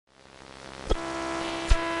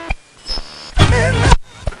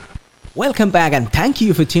Welcome back and thank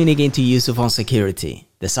you for tuning in to Yusuf on Security,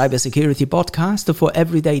 the cybersecurity podcast for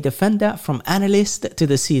everyday defender from analyst to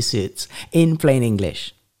the C-suites in plain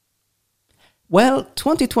English. Well,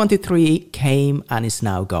 2023 came and is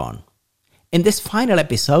now gone. In this final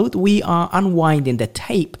episode, we are unwinding the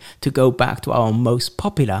tape to go back to our most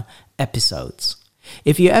popular episodes.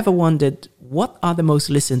 If you ever wondered what are the most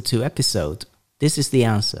listened to episodes, this is the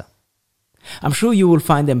answer. I'm sure you will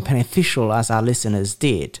find them beneficial as our listeners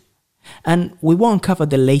did. And we won't cover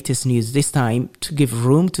the latest news this time to give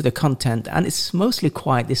room to the content, and it's mostly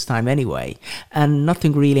quiet this time anyway, and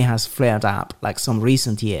nothing really has flared up like some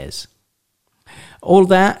recent years. All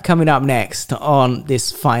that coming up next on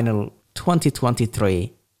this final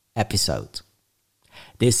 2023 episode.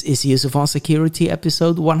 This is Yusuf on Security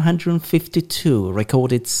episode 152,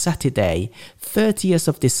 recorded Saturday, 30th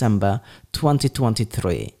of December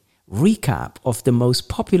 2023. Recap of the most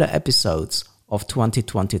popular episodes of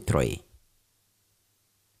 2023.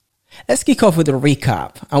 Let's kick off with a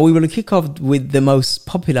recap, and we will kick off with the most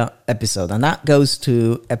popular episode, and that goes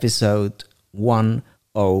to episode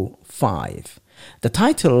 105. The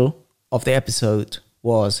title of the episode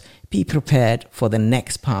was Be Prepared for the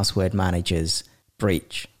Next Password Manager's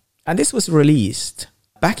Breach. And this was released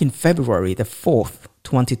back in February the 4th,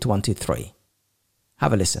 2023.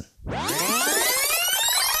 Have a listen.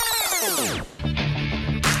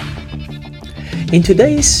 In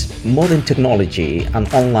today's modern technology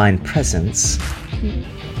and online presence,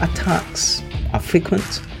 attacks are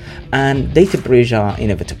frequent and data breach are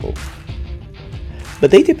inevitable.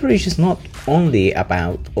 But data breach is not only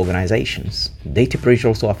about organizations. Data breach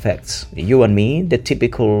also affects you and me, the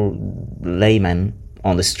typical layman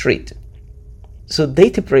on the street. So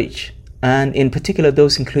data breach, and in particular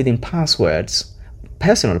those including passwords,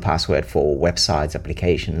 personal password for websites,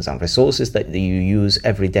 applications, and resources that you use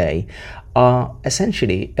every day, are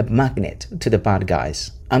essentially a magnet to the bad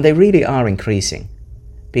guys. And they really are increasing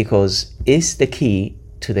because it's the key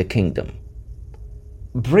to the kingdom.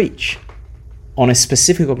 Breach on a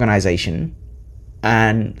specific organization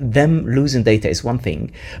and them losing data is one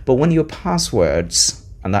thing, but when your passwords,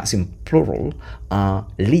 and that's in plural, are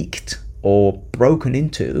leaked or broken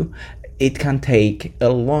into, it can take a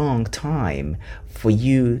long time for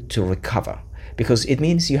you to recover, because it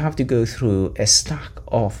means you have to go through a stack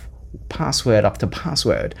of password after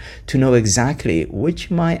password to know exactly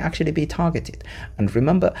which might actually be targeted. And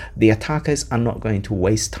remember, the attackers are not going to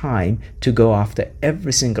waste time to go after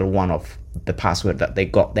every single one of the password that they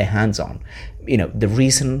got their hands on. You know, the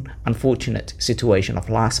recent unfortunate situation of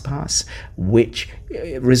LastPass, which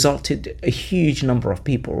resulted a huge number of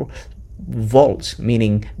people vault,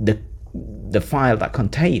 meaning the file that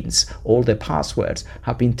contains all the passwords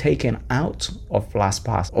have been taken out of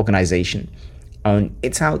LastPass organization, and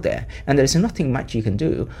it's out there, and there's nothing much you can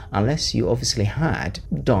do unless you obviously had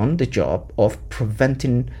done the job of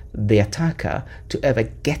preventing the attacker to ever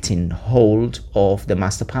getting hold of the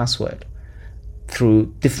master password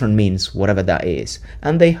through different means, whatever that is.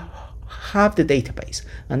 And they have the database,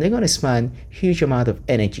 and they're going to spend huge amount of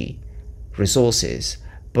energy, resources,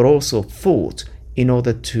 but also thought in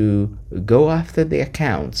order to go after the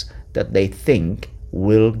accounts that they think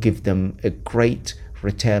will give them a great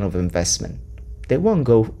return of investment. They won't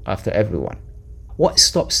go after everyone. What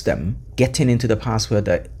stops them getting into the password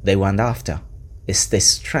that they went after is the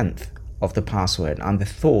strength of the password and the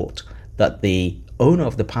thought that the owner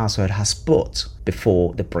of the password has put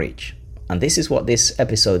before the breach. And this is what this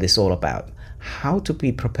episode is all about: how to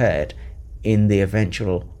be prepared in the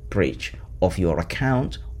eventual breach of your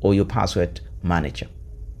account or your password manager.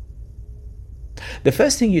 The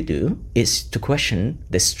first thing you do is to question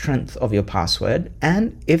the strength of your password,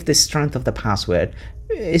 and if the strength of the password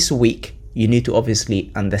is weak, you need to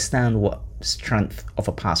obviously understand what strength of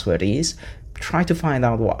a password is. Try to find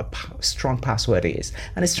out what a strong password is,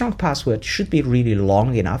 and a strong password should be really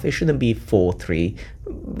long enough. It shouldn't be 4, 3,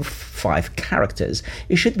 5 characters.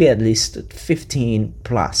 It should be at least 15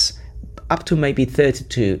 plus, up to maybe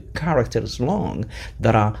 32 characters long,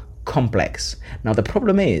 that are complex. Now the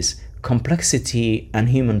problem is complexity and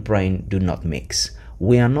human brain do not mix.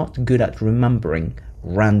 We are not good at remembering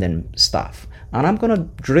random stuff. And I'm going to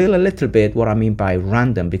drill a little bit what I mean by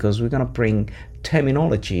random, because we're going to bring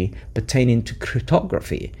terminology pertaining to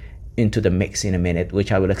cryptography into the mix in a minute,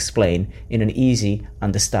 which I will explain in an easy,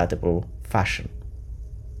 understandable fashion.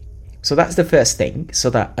 So that's the first thing, so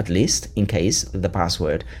that at least in case the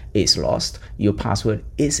password is lost, your password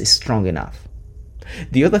is strong enough.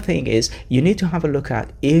 The other thing is you need to have a look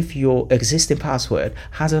at if your existing password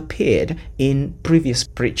has appeared in previous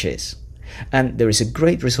breaches. And there is a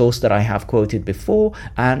great resource that I have quoted before,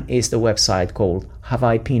 and it's the website called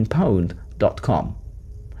haveipeenpwned.com.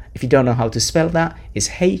 If you don't know how to spell that, it's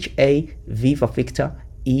HA for Victor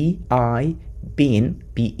EI Been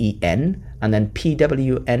BEN and then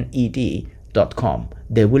PWNED.com.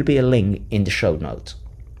 There will be a link in the show notes.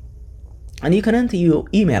 And you can enter your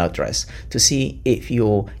email address to see if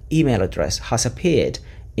your email address has appeared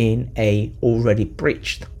in a already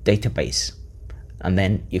breached database. And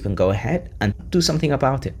then you can go ahead and do something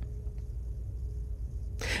about it.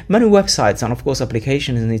 Many websites and of course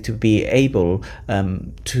applications need to be able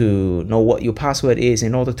to know what your password is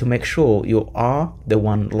in order to make sure you are the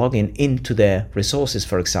one logging into their resources,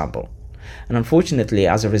 for example. And unfortunately,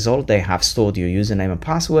 as a result, they have stored your username and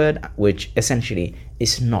password, which essentially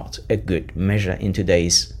is not a good measure in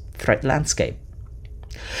today's threat landscape.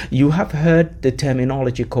 You have heard the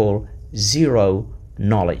terminology called zero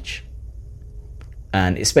knowledge.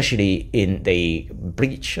 And especially in the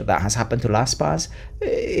breach that has happened to LastPass,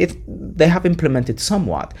 they have implemented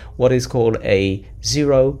somewhat what is called a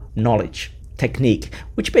zero knowledge technique,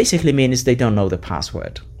 which basically means they don't know the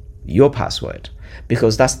password, your password,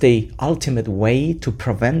 because that's the ultimate way to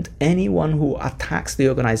prevent anyone who attacks the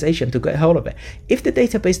organization to get hold of it. If the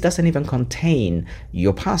database doesn't even contain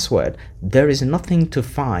your password, there is nothing to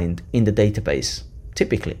find in the database,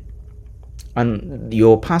 typically. And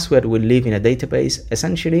your password will live in a database.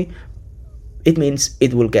 Essentially, it means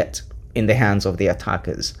it will get in the hands of the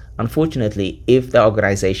attackers, unfortunately, if the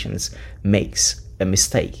organization makes a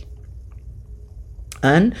mistake.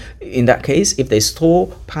 And in that case, if they store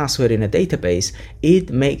password in a database, it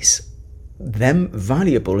makes them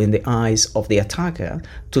valuable in the eyes of the attacker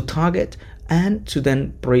to target and to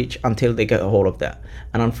then breach until they get a hold of that.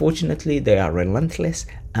 And unfortunately, they are relentless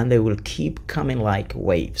and they will keep coming like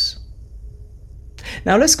waves.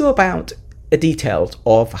 Now let's go about a detail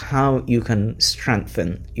of how you can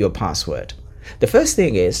strengthen your password. The first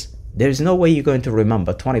thing is, there is no way you're going to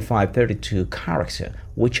remember 2532 characters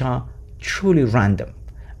which are truly random.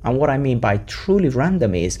 And what I mean by truly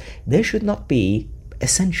random is there should not be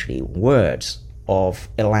essentially words of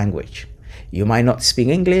a language. You might not speak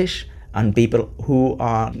English, and people who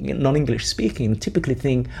are non-English speaking typically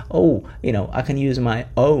think, I can use my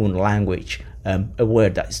own language, a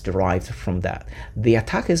word that is derived from that. The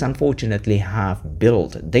attackers unfortunately have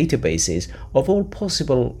built databases of all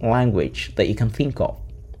possible language that you can think of.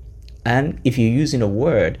 And if you're using a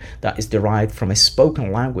word that is derived from a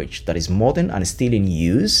spoken language that is modern and still in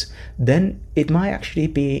use, then it might actually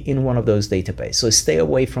be in one of those databases. So stay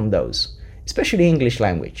away from those, especially English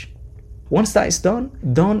language. Once that is done,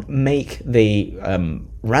 don't make the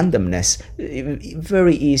randomness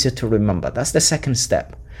very easy to remember. That's the second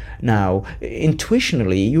step. Now,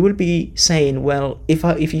 intuitionally, you will be saying, well,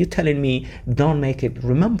 if you're telling me don't make it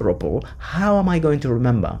rememberable, how am I going to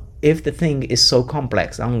remember if the thing is so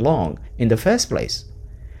complex and long in the first place?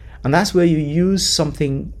 And that's where you use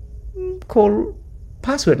something called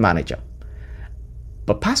Password Manager.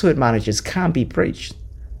 But Password Managers can be breached.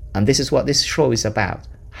 And this is what this show is about.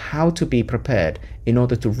 How to be prepared in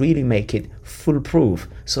order to really make it foolproof,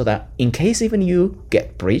 so that in case even you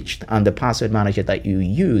get breached and the password manager that you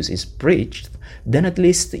use is breached, then at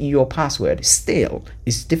least your password still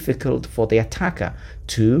is difficult for the attacker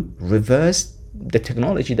to reverse the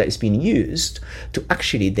technology that is being used to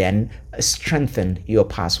actually then strengthen your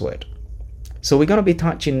password. So we're going to be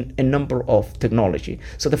touching a number of technology.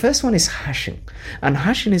 So the first one is hashing, and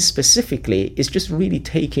hashing is just really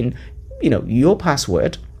taking your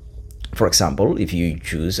password. For example, if you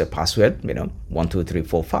choose a password,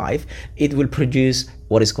 12345, it will produce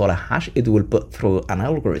what is called a hash. It will put through an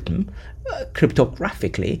algorithm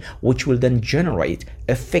cryptographically, which will then generate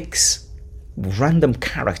a fixed random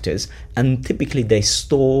characters, and typically they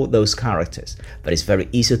store those characters, but it's very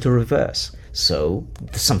easy to reverse. So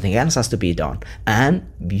something else has to be done, and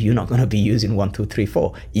you're not going to be using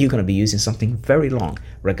 1234. You're going to be using something very long.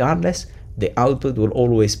 Regardless, the output will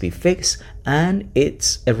always be fixed, and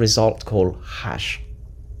it's a result called hash.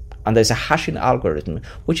 And there's a hashing algorithm,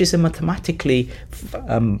 which is a mathematically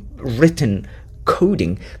written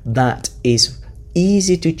coding that is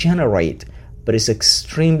easy to generate, but it's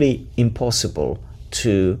extremely impossible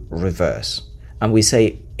to reverse. And we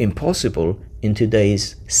say impossible in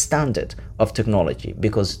today's standard of technology,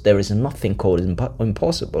 because there is nothing called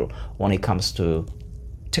impossible when it comes to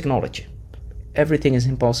technology. Everything is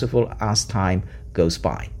impossible as time goes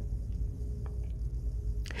by.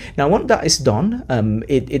 Now, once that is done,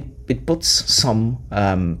 it puts some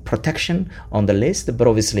protection on the list, but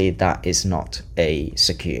obviously that is not a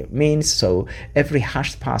secure means. So every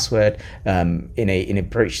hashed password in a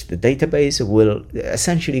breached database will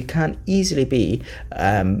essentially can easily be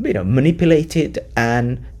manipulated,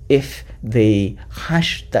 and if the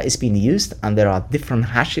hash that is being used, and there are different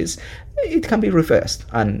hashes, it can be reversed.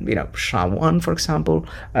 And SHA-1, for example,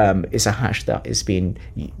 is a hash that is being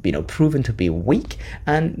proven to be weak,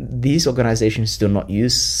 and these organizations do not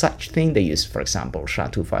use such thing. They use, for example,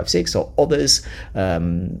 SHA-256 or others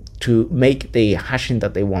to make the hashing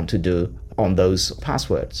that they want to do on those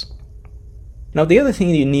passwords. Now, the other thing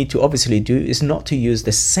you need to obviously do is not to use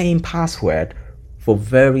the same password for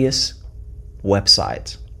various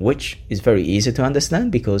websites, which is very easy to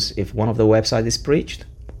understand, because if one of the websites is breached,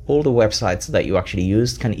 all the websites that you actually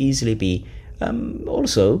used can easily be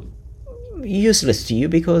also useless to you,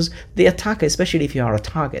 because the attacker, especially if you are a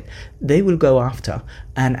target, they will go after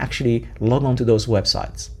and actually log on to those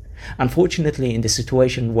websites. Unfortunately, in the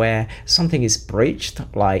situation where something is breached,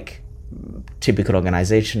 like typical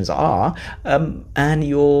organizations are, and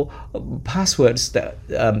your passwords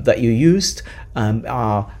that you used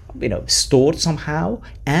are stored somehow,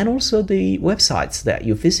 and also the websites that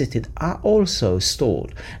you visited are also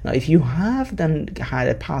stored. Now, if you have then had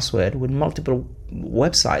a password with multiple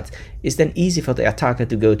websites, it's then easy for the attacker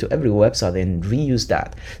to go to every website and reuse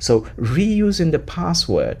that. So reusing the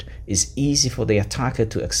password is easy for the attacker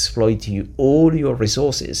to exploit all your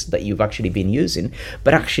resources that you've actually been using.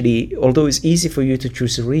 But actually, although it's easy for you to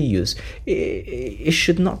choose reuse, it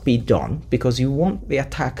should not be done, because you want the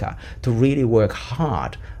attacker to really work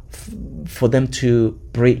hard for them to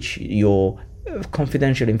breach your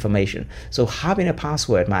confidential information. So having a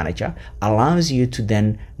password manager allows you to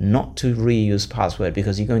then not to reuse password,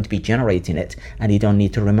 because you're going to be generating it and you don't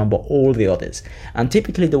need to remember all the others. And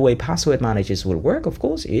typically the way password managers will work, of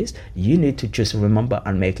course, is you need to just remember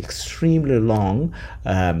and make extremely long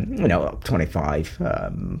 25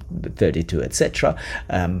 32 etc.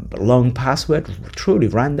 Long password, truly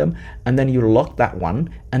random, and then you lock that one,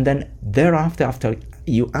 and then thereafter, after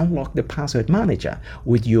you unlock the password manager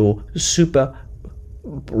with your super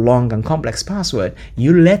long and complex password,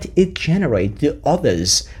 you let it generate the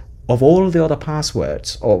others of all the other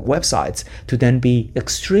passwords or websites to then be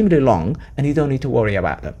extremely long, and you don't need to worry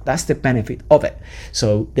about them. That's the benefit of it.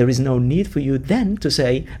 So there is no need for you then to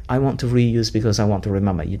say, I want to reuse because I want to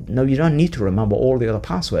remember. You don't need to remember all the other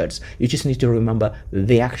passwords. You just need to remember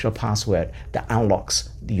the actual password that unlocks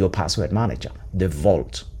your password manager, the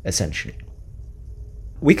vault, essentially.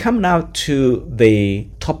 We come now to the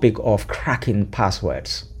topic of cracking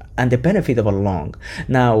passwords and the benefit of a long.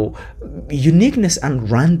 Now, uniqueness and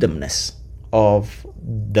randomness of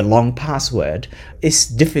the long password is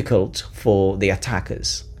difficult for the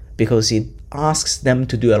attackers, because it asks them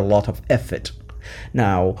to do a lot of effort.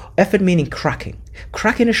 Now, effort meaning cracking.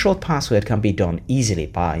 Cracking a short password can be done easily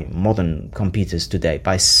by modern computers today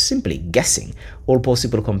by simply guessing all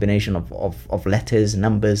possible combination of letters,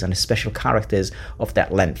 numbers, and special characters of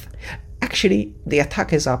that length. Actually, the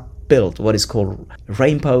attackers are built what is called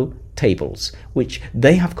rainbow tables, which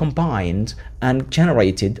they have combined and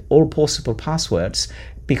generated all possible passwords,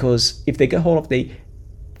 because if they get hold of the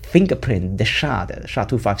fingerprint, the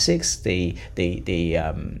SHA-256,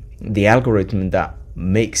 the algorithm that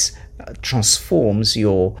transforms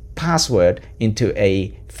your password into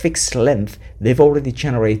a fixed length, they've already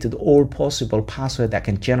generated all possible password that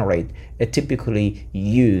can generate a typically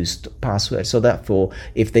used password. So therefore,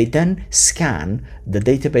 if they then scan the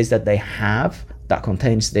database that they have that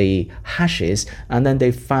contains the hashes, and then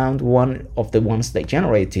they found one of the ones they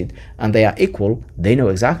generated and they are equal, they know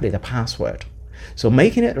exactly the password. So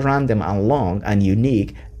making it random and long and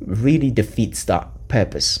unique really defeats that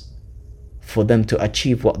purpose for them to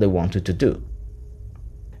achieve what they wanted to do.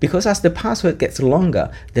 Because as the password gets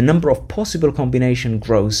longer, the number of possible combination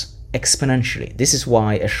grows exponentially. This is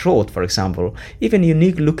why a short, for example, even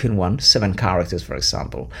unique looking one, 7 characters for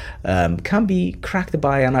example, can be cracked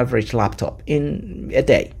by an average laptop in a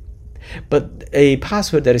day. But a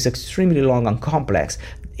password that is extremely long and complex,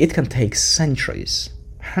 it can take centuries,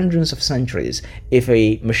 hundreds of centuries, if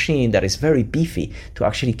a machine that is very beefy to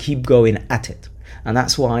actually keep going at it. And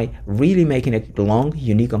that's why really making it long,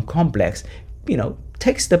 unique, and complex,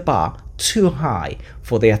 takes the bar too high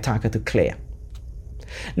for the attacker to clear.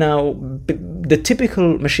 Now, the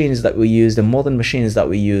typical machines that we use, the modern machines that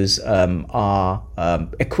we use, are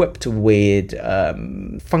equipped with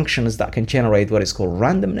functions that can generate what is called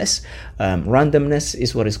randomness. Randomness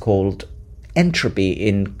is what is called entropy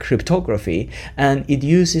in cryptography, and it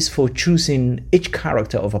uses for choosing each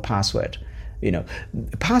character of a password.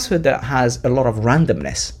 A password that has a lot of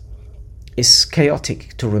randomness is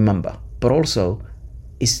chaotic to remember, but also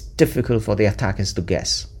is difficult for the attackers to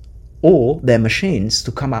guess, or their machines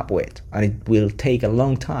to come up with, and it will take a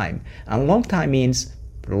long time. And long time means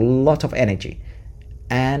a lot of energy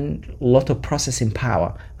and a lot of processing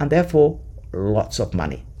power, and therefore lots of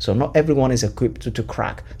money. So not everyone is equipped to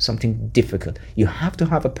crack something difficult. You have to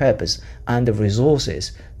have a purpose and the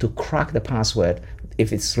resources to crack the password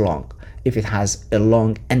if it's long, if it has a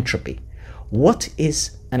long entropy. What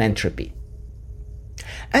is an entropy?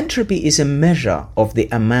 Entropy is a measure of the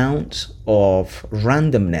amount of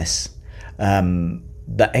randomness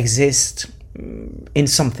that exists in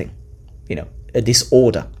something, a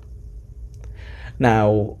disorder.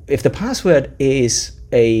 Now, if the password is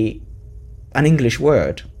an English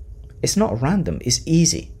word, it's not random, it's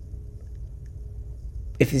easy.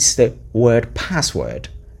 If it's the word password,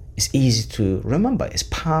 it's easy to remember. It's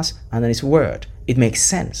pass and then it's word. It makes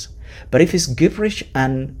sense. But if it's gibberish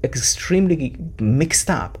and extremely mixed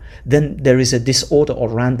up, then there is a disorder or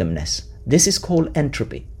randomness. This is called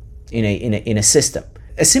entropy in a system.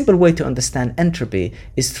 A simple way to understand entropy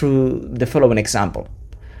is through the following example.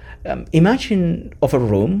 Imagine of a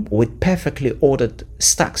room with perfectly ordered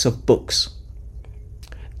stacks of books.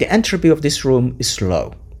 The entropy of this room is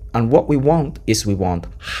low, and what we want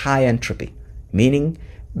high entropy, meaning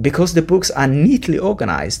because the books are neatly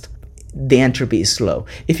organized, the entropy is low.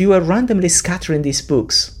 If you are randomly scattering these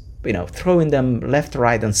books, throwing them left,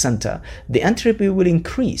 right, and center, the entropy will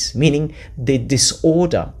increase, meaning the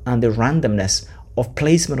disorder and the randomness of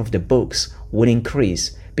placement of the books will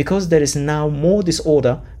increase because there is now more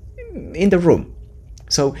disorder in the room.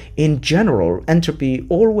 So in general, entropy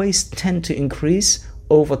always tend to increase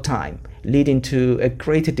over time, leading to a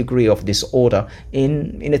greater degree of disorder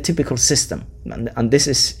in a typical system. And this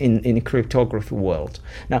is in the cryptography world.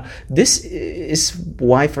 Now, this is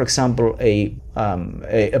why, for example, a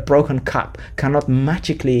broken cup cannot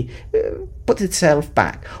magically put itself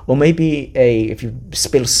back. Or maybe if you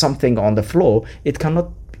spill something on the floor, it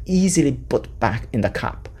cannot easily put back in the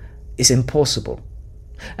cup. It's impossible.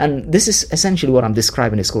 And this is essentially what I'm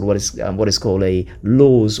describing is called what is called a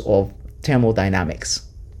laws of thermodynamics.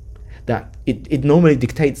 That it normally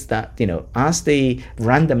dictates that as the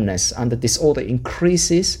randomness and the disorder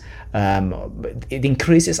increases, it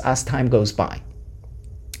increases as time goes by.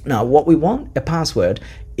 Now, what we want a password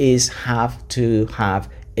is have to have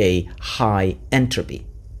a high entropy.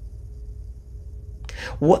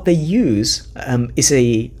 What they use is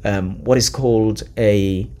what is called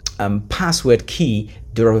a password key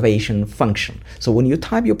derivation function. So when you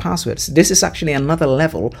type your passwords, this is actually another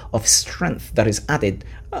level of strength that is added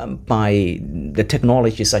by the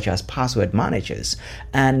technology such as password managers.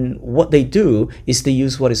 And what they do is they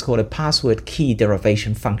use what is called a password key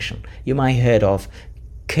derivation function. You might have heard of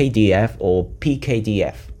KDF or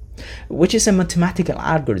PKDF, which is a mathematical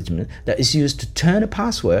algorithm that is used to turn a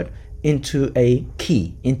password into a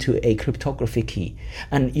key, into a cryptography key.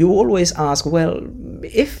 And you always ask, well,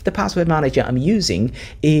 if the password manager I'm using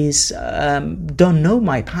don't know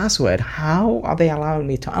my password, how are they allowing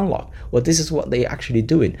me to unlock? Well, this is what they're actually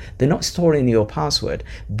doing. They're not storing your password.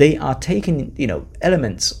 They are taking,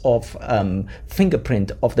 elements of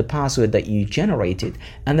fingerprint of the password that you generated,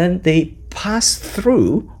 and then they pass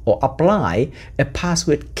through or apply a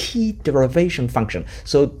password key derivation function.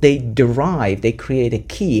 So they create a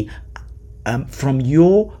key from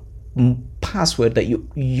your password that you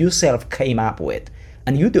yourself came up with.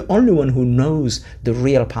 And you're the only one who knows the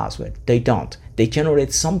real password. They don't. They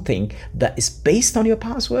generate something that is based on your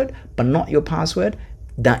password, but not your password.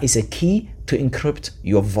 That is a key to encrypt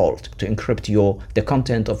your vault, to encrypt the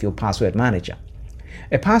content of your password manager.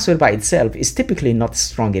 A password by itself is typically not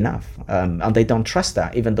strong enough, and they don't trust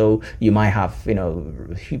that, even though you might have,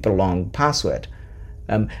 super long password.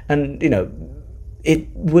 It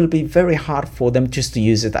will be very hard for them just to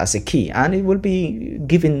use it as a key, and it will be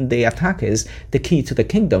giving the attackers the key to the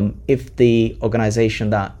kingdom if the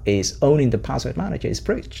organization that is owning the password manager is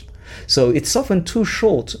breached. So it's often too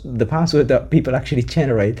short, the password that people actually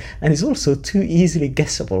generate, and it's also too easily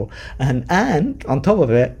guessable, and on top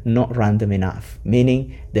of it, not random enough,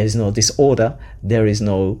 meaning there's no disorder, there is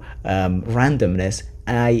no randomness,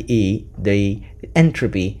 i.e. the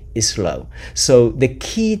entropy is low. So the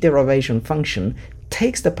key derivation function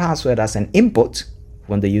takes the password as an input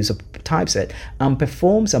when the user types it, and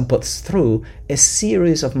performs and puts through a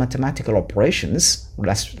series of mathematical operations,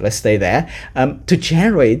 let's stay there, to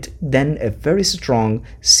generate then a very strong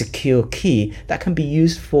secure key that can be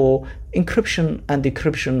used for encryption and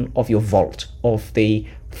decryption of your vault, of the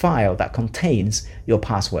file that contains your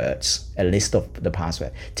passwords, a list of the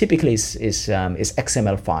password. Typically is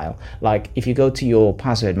XML file. Like if you go to your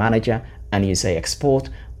password manager and you say export,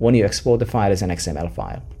 when you export the file as an XML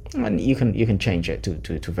file, and you can change it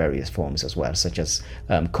to various forms as well, such as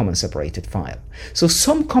common separated file. So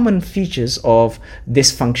some common features of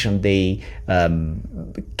this function, the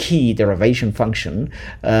key derivation function,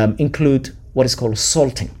 include what is called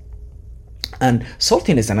salting. And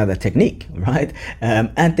salting is another technique, right?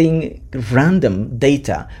 Adding random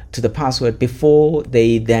data to the password before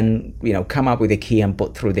they then, come up with a key and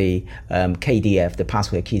put through the KDF, the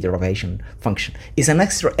password key derivation function, is an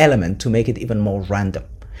extra element to make it even more random.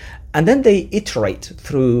 And then they iterate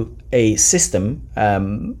through a system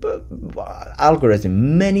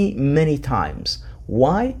algorithm many times.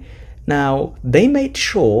 Why? Now, they made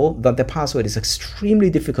sure that the password is extremely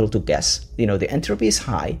difficult to guess. The entropy is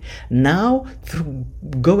high. Now,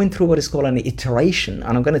 going through what is called an iteration,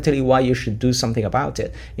 and I'm going to tell you why you should do something about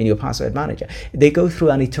it in your password manager. They go through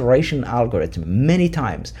an iteration algorithm many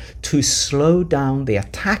times to slow down the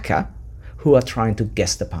attacker who are trying to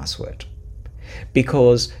guess the password.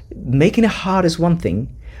 Because making it hard is one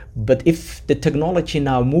thing, but if the technology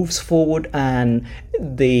now moves forward and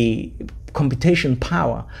the computation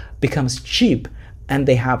power becomes cheap and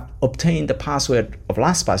they have obtained the password of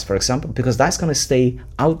LastPass, for example, because that's going to stay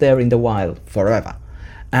out there in the wild forever.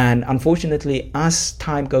 And unfortunately, as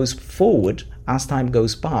time goes forward, as time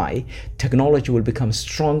goes by, technology will become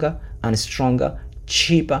stronger and stronger,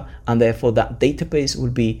 cheaper, and therefore that database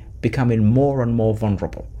will be becoming more and more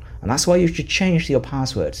vulnerable. And that's why you should change your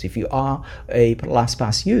passwords if you are a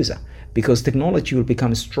LastPass user, because technology will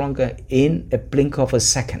become stronger in a blink of a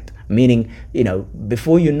second. Meaning,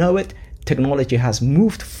 before you know it, technology has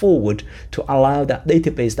moved forward to allow that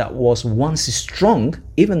database that was once strong,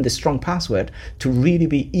 even the strong password, to really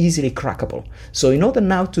be easily crackable. So in order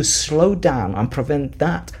now to slow down and prevent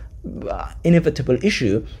that inevitable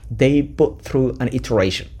issue, they put through an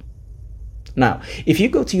iteration. Now, if you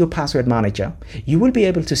go to your password manager, you will be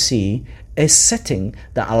able to see a setting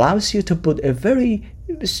that allows you to put a very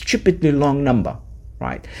stupidly long number,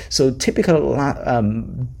 right? So typical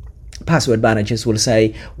password managers will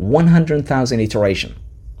say 100,000 iteration,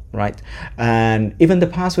 right? And even the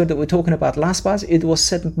password that we're talking about, LastPass, it was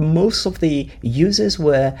set, most of the users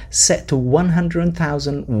were set to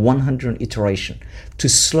 100,100 iteration to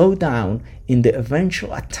slow down in the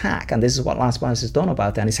eventual attack. And this is what LastPass has done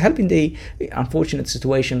about that. And it's helping the unfortunate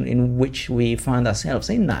situation in which we find ourselves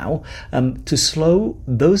in now, to slow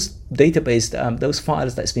those database, those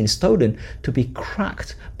files that's been stolen to be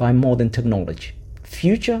cracked by modern technology.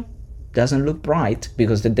 Future doesn't look bright,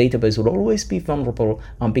 because the database will always be vulnerable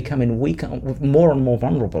and becoming weaker, more and more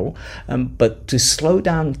vulnerable. But to slow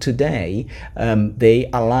down today, they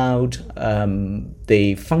allowed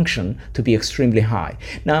the function to be extremely high.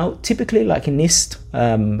 Now, typically, like in NIST,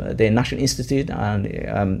 the National Institute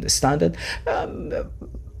and Standard,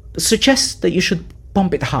 suggests that you should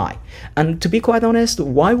pump it high. And to be quite honest,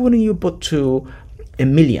 why wouldn't you put to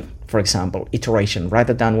 1 million? For example, iteration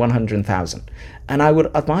rather than 100,000. And I would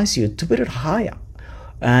advise you to put it higher.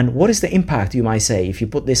 And what is the impact, you might say, if you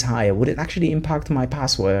put this higher? Would it actually impact my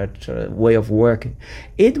password way of working?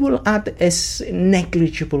 It will add a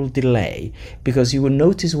negligible delay, because you will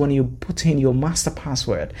notice when you put in your master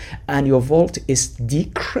password and your vault is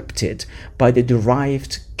decrypted by the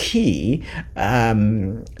derived key,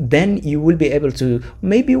 then you will be able to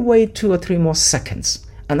maybe wait 2 or 3 more seconds.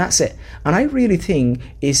 And that's it. And I really think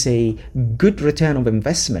it's a good return of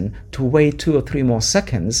investment to wait 2 or 3 more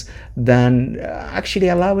seconds than actually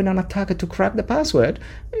allowing an attacker to crack the password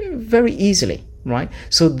very easily, right?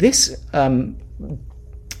 So this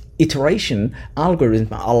iteration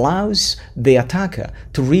algorithm allows the attacker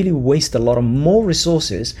to really waste a lot of more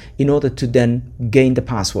resources in order to then gain the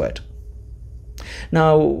password.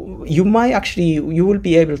 Now, you will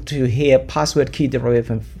be able to hear password key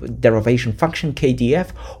derivation function,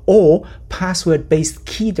 KDF, or password-based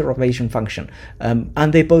key derivation function,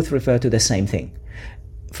 and they both refer to the same thing.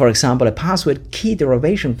 For example, a password key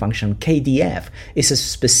derivation function, KDF, is a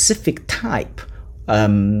specific type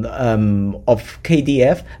of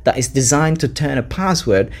KDF that is designed to turn a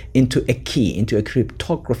password into a key, into a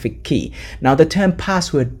cryptographic key. Now, the term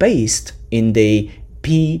password-based in the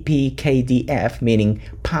PPKDF, meaning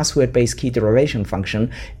password-based key derivation function,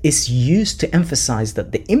 is used to emphasize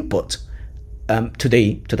that the input to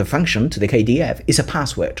the function, to the KDF, is a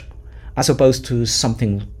password, as opposed to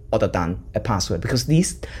something other than a password, because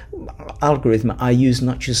these algorithms are used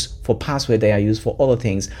not just for password, they are used for other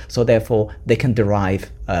things. So therefore they can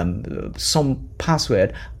derive some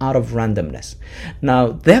password out of randomness.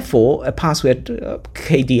 Now therefore a password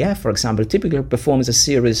KDF, for example, typically performs a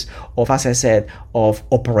series of, as I said, of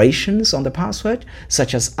operations on the password,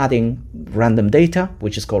 such as adding random data,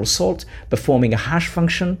 which is called sort, performing a hash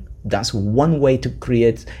function. That's one way to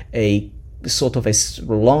create a sort of a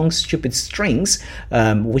long stupid strings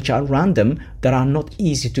which are random, that are not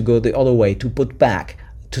easy to go the other way to put back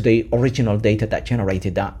to the original data that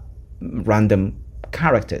generated that random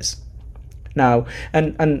characters. Now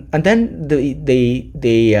and then the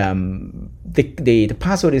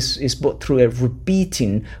password is put through a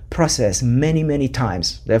repeating process many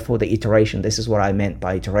times. Therefore the iteration, this is what I meant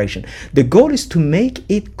by iteration. The goal is to make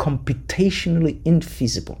it computationally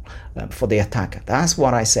infeasible for the attacker. That's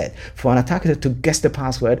what I said, for an attacker to guess the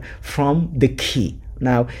password from the key.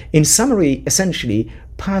 Now in summary, essentially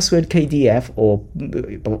password KDF or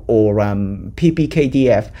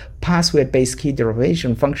PPKDF, password-based key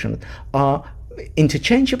derivation functions, are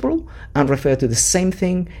interchangeable and refer to the same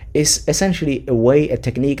thing. Is essentially a way, a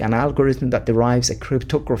technique, an algorithm that derives a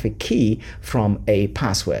cryptographic key from a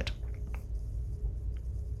password.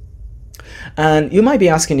 And you might be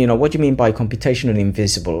asking, what do you mean by computationally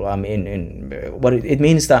invisible? What it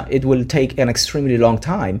means that it will take an extremely long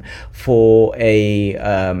time for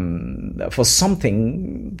for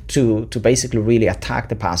something to basically really attack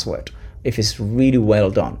the password, if it's really well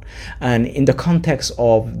done. And in the context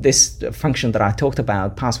of this function that I talked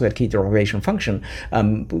about, password key derivation function,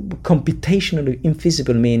 computationally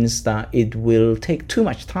invisible means that it will take too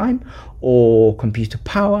much time or computer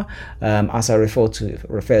power, as I referred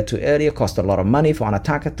to earlier, cost a lot of money for an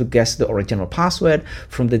attacker to guess the original password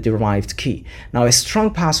from the derived key. Now a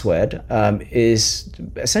strong password is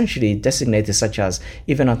essentially designated such as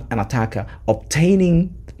even an attacker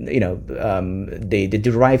obtaining the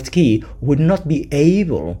derived key would not be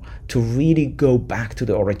able to really go back to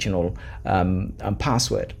the original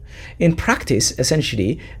password. In practice,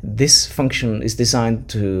 essentially, this function is designed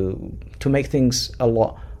to make things a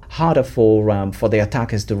lot harder for the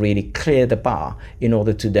attackers to really clear the bar in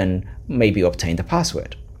order to then maybe obtain the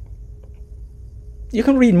password. You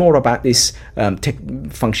can read more about these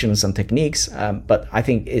functions and techniques, but I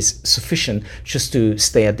think it's sufficient just to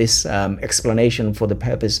stay at this explanation for the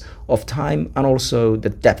purpose of time and also the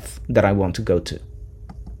depth that I want to go to.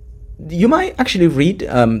 You might actually read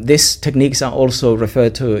these techniques are also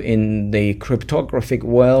referred to in the cryptographic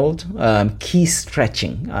world, key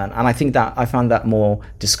stretching, and I think that I found that more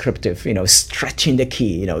descriptive. Stretching the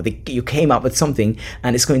key. You came up with something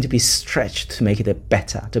and it's going to be stretched to make it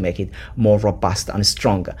better, to make it more robust and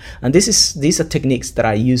stronger. And these are techniques that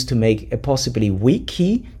I use to make a possibly weak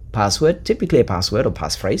key password, typically a password or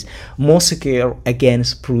passphrase, more secure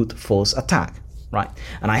against brute force attack. Right,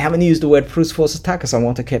 and I haven't used the word brute force attack because I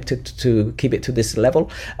want to keep it to this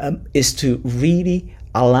level, is to really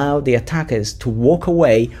allow the attackers to walk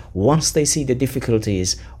away once they see the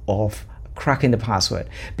difficulties of cracking the password,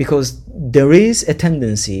 because there is a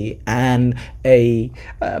tendency and a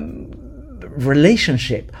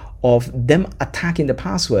relationship of them attacking the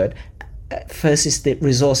password versus the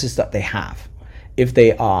resources that they have. If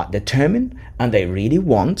they are determined and they really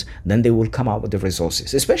want, then they will come out with the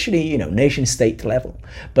resources, especially, nation state level.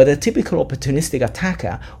 But a typical opportunistic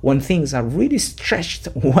attacker, when things are really stretched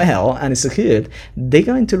well and secured, they're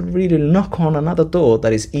going to really knock on another door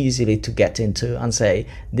that is easily to get into and say,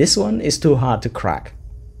 this one is too hard to crack.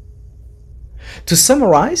 To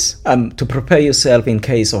summarize, to prepare yourself in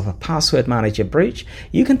case of a password manager breach,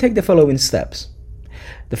 you can take the following steps.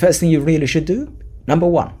 The first thing you really should do, number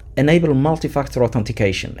 1, enable multi-factor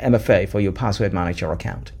authentication, MFA, for your password manager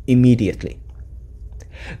account immediately.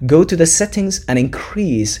 Go to the settings and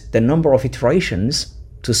increase the number of iterations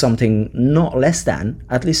to something not less than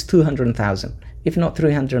at least 200,000, if not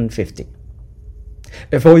 350.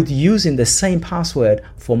 Avoid using the same password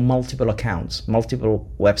for multiple accounts,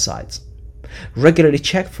 multiple websites. Regularly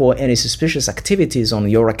check for any suspicious activities on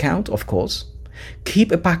your account, of course.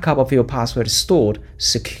 Keep a backup of your password stored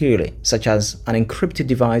securely, such as an encrypted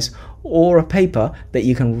device or a paper that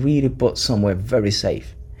you can really put somewhere very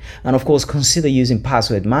safe. And of course, consider using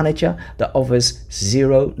Password Manager that offers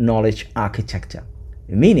zero knowledge architecture,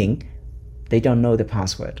 meaning they don't know the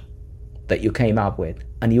password that you came up with,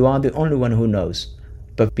 and you are the only one who knows.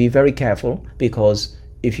 But be very careful, because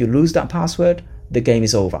if you lose that password, the game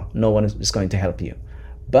is over. No one is going to help you.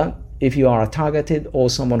 But if you are targeted or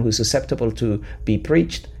someone who's susceptible to be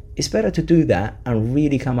breached, it's better to do that and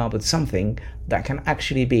really come up with something that can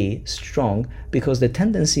actually be strong, because the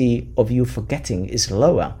tendency of you forgetting is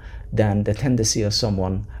lower than the tendency of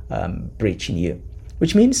someone breaching you,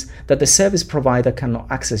 which means that the service provider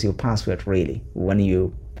cannot access your password really when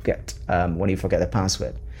you forget the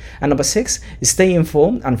password. And number 6 is stay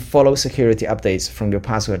informed and follow security updates from your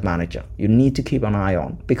password manager. You need to keep an eye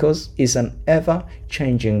on, because it's an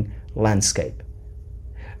ever-changing landscape.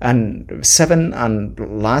 And 7,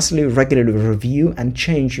 and lastly, regularly review and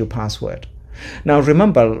change your password. Now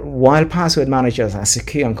remember, while password managers are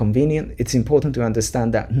secure and convenient, it's important to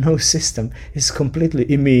understand that no system is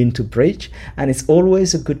completely immune to breach, and it's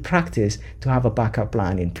always a good practice to have a backup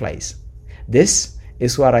plan in place. This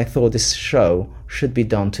is what I thought this show should be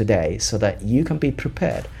done today, so that you can be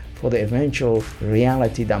prepared for the eventual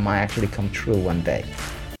reality that might actually come true one day.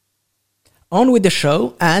 On with the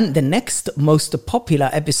show, and the next most popular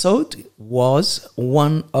episode was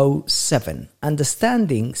 107,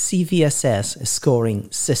 Understanding CVSS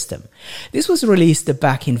Scoring System. This was released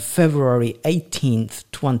back in February 18th,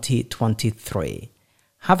 2023.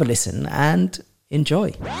 Have a listen and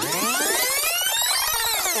enjoy.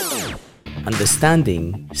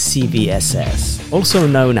 Understanding CVSS, also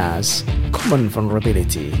known as Common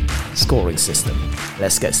Vulnerability Scoring System.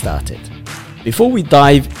 Let's get started. Before we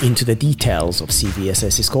dive into the details of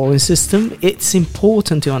CVSS scoring system, it's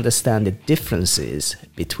important to understand the differences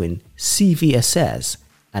between CVSS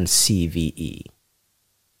and CVE.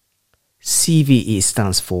 CVE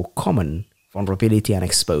stands for Common Vulnerability and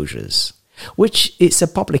Exposures, which is a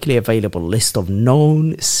publicly available list of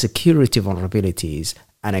known security vulnerabilities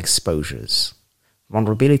and exposures.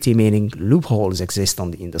 Vulnerability meaning loopholes exist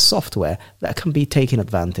in the software that can be taken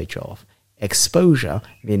advantage of. Exposure,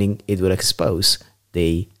 meaning it will expose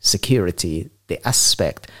the security, the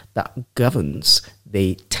aspect that governs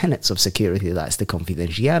the tenets of security, that's the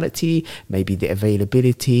confidentiality, maybe the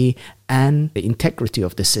availability and the integrity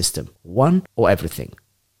of the system, one or everything.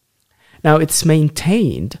 Now it's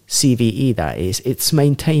maintained, CVE that is, it's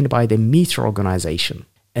maintained by the MITRE organization,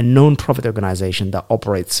 a non-profit organization that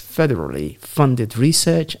operates federally funded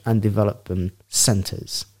research and development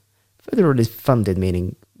centers. Federally funded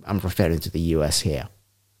meaning I'm referring to the US here.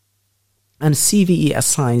 And CVE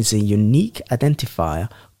assigns a unique identifier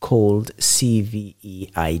called CVE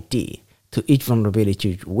ID to each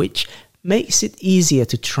vulnerability, which makes it easier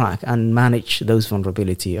to track and manage those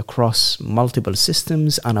vulnerabilities across multiple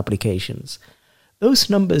systems and applications. Those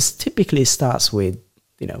numbers typically starts with,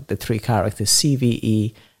 the 3 characters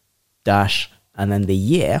CVE dash and then the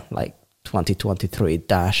year, like 2023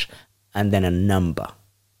 dash, and then a number.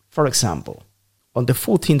 For example, on the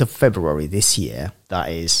 14th of February this year, that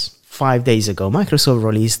is 5 days ago, Microsoft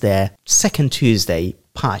released their second Tuesday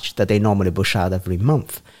patch that they normally push out every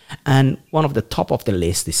month. And one of the top of the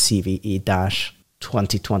list is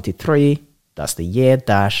CVE-2023, that's the year,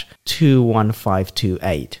 dash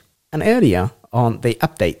 21528. And earlier on the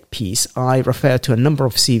update piece, I referred to a number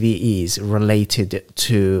of CVEs related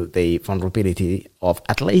to the vulnerability of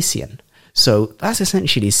Atlassian. So that's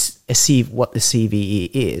essentially what the CVE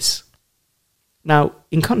is. Now,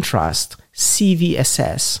 in contrast,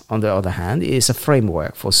 CVSS, on the other hand, is a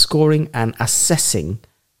framework for scoring and assessing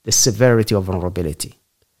the severity of vulnerability.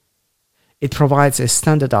 It provides a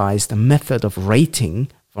standardized method of rating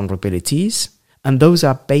vulnerabilities, and those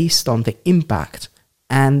are based on the impact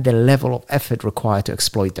and the level of effort required to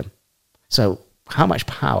exploit them. So, how much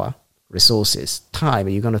power, resources, time are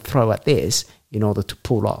you going to throw at this in order to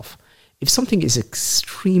pull off? If something is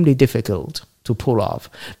extremely difficult to pull off,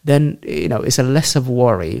 then it's a less of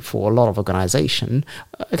worry for a lot of organizations,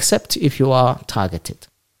 except if you are targeted.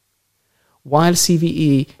 While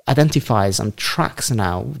CVE identifies and tracks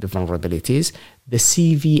now the vulnerabilities, the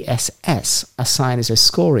CVSS assigns a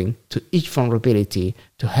scoring to each vulnerability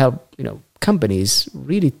to help companies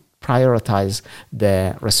really prioritize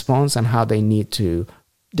their response and how they need to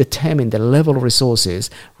determine the level of resources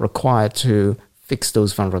required to fix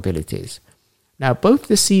those vulnerabilities. Now, both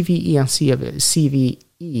the CVE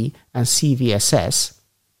and CVSS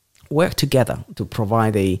work together to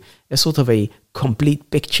provide a sort of a complete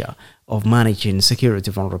picture of managing security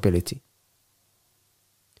vulnerability.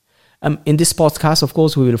 In this podcast, of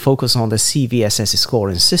course, we will focus on the CVSS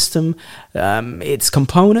scoring system, its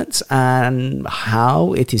components, and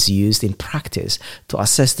how it is used in practice to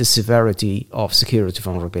assess the severity of security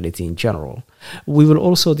vulnerability in general. We will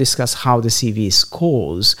also discuss how the CVE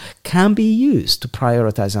scores can be used to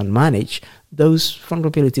prioritize and manage those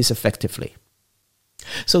vulnerabilities effectively.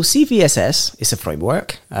 So CVSS is a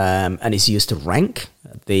framework and is used to rank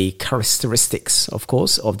the characteristics, of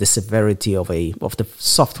course, of the severity of the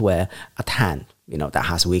software at hand. that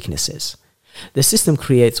has weaknesses. The system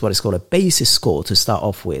creates what is called a basis score to start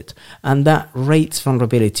off with, and that rates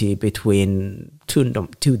vulnerability between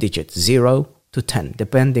two digits, 0 to 10,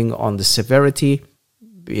 depending on the severity.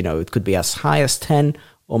 It could be as high as 10,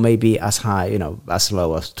 or maybe as high, as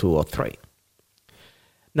low as 2 or 3.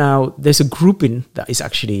 Now, there's a grouping that is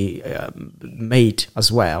actually made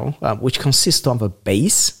as well, which consists of a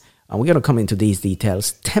base, and we're going to come into these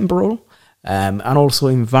details, temporal, and also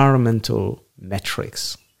environmental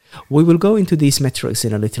metrics. We will go into these metrics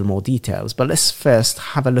in a little more details, but let's first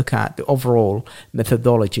have a look at the overall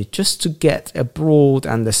methodology just to get a broad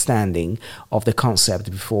understanding of the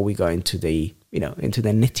concept before we go into the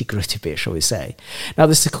nitty-gritty bit, shall we say. Now,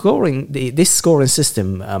 this scoring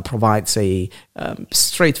system provides a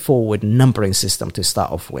straightforward numbering system to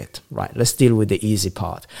start off with. Right, let's deal with the easy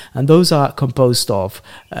part. And those are composed of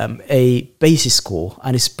a basis score,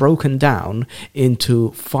 and it's broken down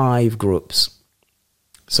into 5 groups.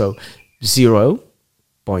 So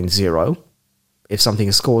 0.0, if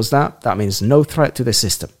something scores that means no threat to the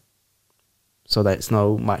system. So there's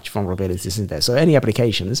no much vulnerabilities in there. So any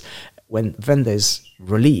applications, when vendors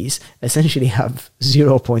release, essentially have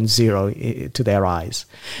 0.0 to their eyes.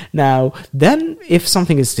 Now, then if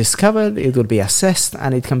something is discovered, it will be assessed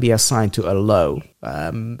and it can be assigned to a low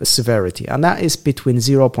severity. And that is between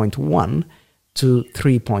 0.1 to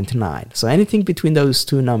 3.9. So anything between those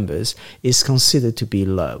two numbers is considered to be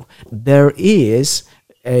low. There is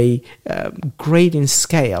a grading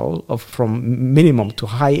scale from minimum to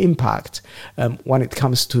high impact when it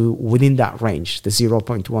comes to within that range, the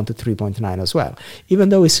 0.1 to 3.9 as well. Even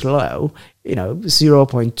though it's low,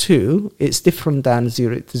 0.2 is different than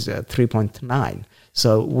 3.9.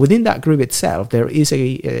 So within that group itself, there is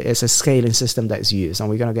a scaling system that is used, and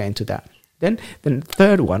we're going to get into that. Then the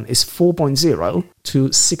third one is 4.0 to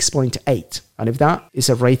 6.8. And if that is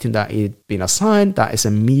a rating that is been assigned, that is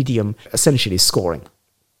a medium, essentially scoring.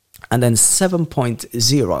 And then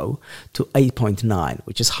 7.0 to 8.9,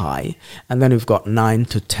 which is high. And then we've got 9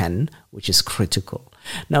 to 10, which is critical.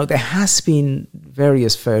 Now, there has been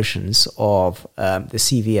various versions of the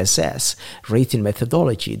CVSS rating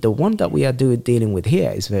methodology. The one that we are dealing with here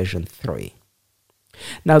is version 3.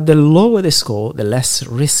 Now, the lower the score, the less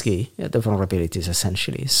risky the vulnerabilities,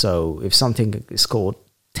 essentially. So if something is scored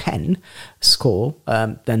 10 score,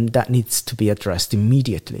 then that needs to be addressed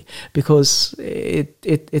immediately, because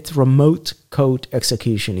it's remote code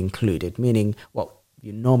execution included, meaning what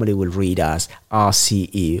you normally will read as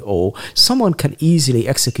RCE, or someone can easily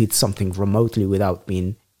execute something remotely without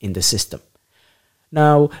being in the system.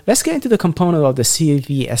 Now, let's get into the component of the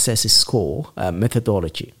CVSS score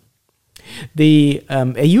methodology.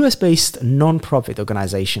 A US-based non-profit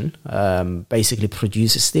organization basically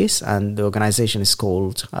produces this, and the organization is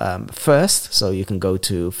called FIRST, so you can go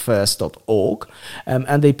to first.org,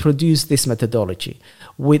 and they produce this methodology.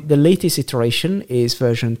 With the latest iteration is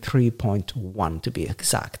version 3.1 to be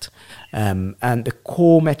exact. And the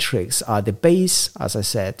core metrics are the base, as I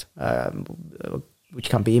said, which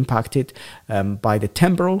can be impacted by the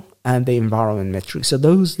temporal and the environment metrics. So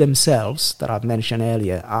those themselves that I've mentioned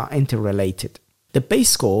earlier are interrelated. The base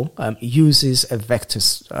score uses a vector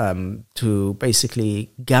to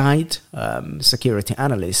basically guide security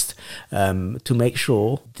analysts to make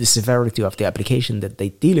sure the severity of the application that they're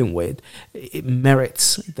dealing with, it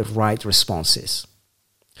merits the right responses.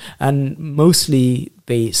 And mostly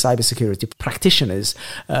the cybersecurity practitioners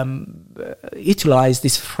utilize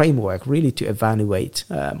this framework really to evaluate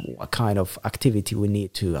what kind of activity we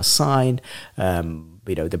need to assign,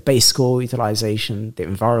 the base score utilization, the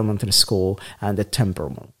environmental score, and the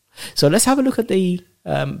temporal. So let's have a look at the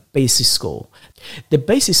basis score. The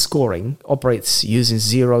basis scoring operates using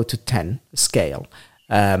 0 to 10 scale.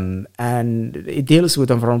 And it deals with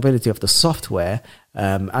the vulnerability of the software,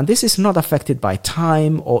 and this is not affected by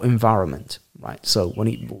time or environment, right? So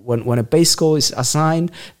when a base score is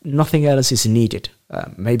assigned, nothing else is needed.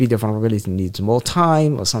 Maybe the vulnerability needs more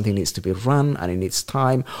time, or something needs to be run and it needs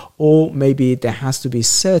time, or maybe there has to be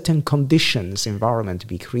certain conditions, environment to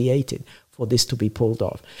be created for this to be pulled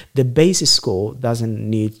off. The basis score doesn't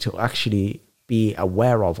need to actually be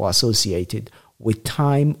aware of or associated with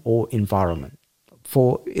time or environment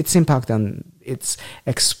for its impact and its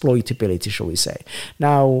exploitability, shall we say.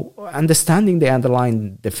 Now, understanding the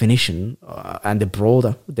underlying definition and the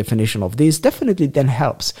broader definition of this definitely then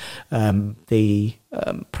helps the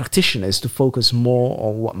practitioners to focus more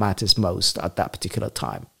on what matters most at that particular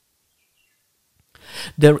time.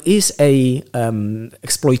 There is a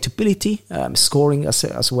exploitability scoring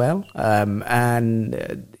as well, and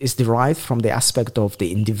is derived from the aspect of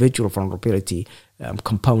the individual vulnerability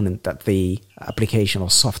component that the application or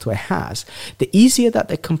software has. The easier that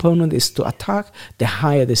the component is to attack, the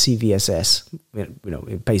higher the CVSS,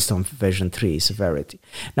 based on version 3 severity.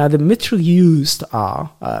 Now, the metric used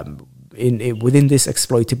are within this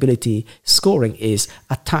exploitability scoring is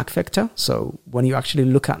attack vector. So when you actually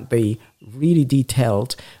look at the really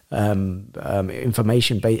detailed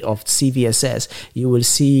information of CVSS, you will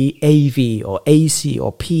see AV or AC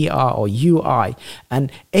or PR or UI,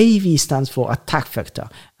 and AV stands for attack vector,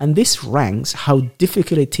 and this ranks how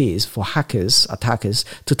difficult it is for attackers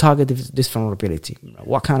to target this vulnerability.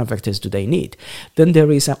 What kind of vectors do they need? Then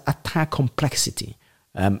there is an attack complexity,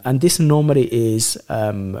 and this normally is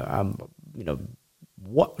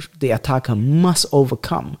what the attacker must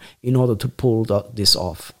overcome in order to pull this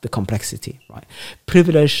off, the complexity, right?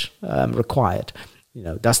 Privilege required.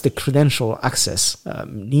 That's the credential access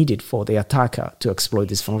needed for the attacker to exploit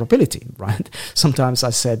this vulnerability, right? Sometimes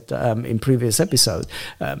I said in previous episode,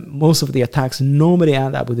 most of the attacks normally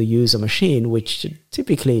end up with a user machine, which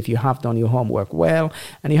typically, if you have done your homework well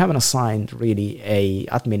and you haven't assigned really a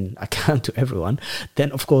admin account to everyone,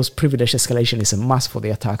 then of course privilege escalation is a must for the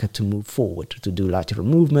attacker to move forward, to do lateral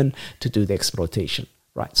movement, to do the exploitation,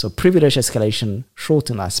 right? So privilege escalation,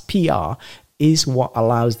 shortened as PR, is what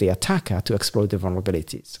allows the attacker to exploit the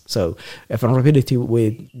vulnerabilities. So a vulnerability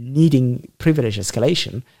with needing privilege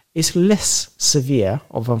escalation is less severe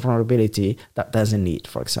of a vulnerability that doesn't need,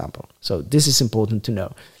 for example. So this is important to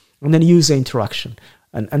know. And then user interaction.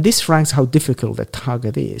 And this ranks how difficult the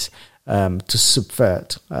target is to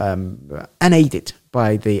subvert, unaided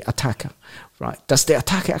by the attacker, right? Does the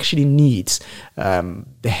attacker actually needs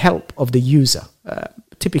the help of the user,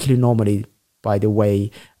 typically normally by the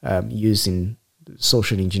way using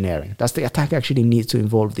social engineering? Does the attack actually need to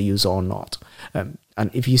involve the user or not?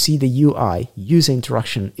 And if you see the UI, user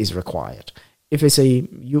interaction is required. If it's a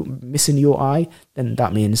missing UI, then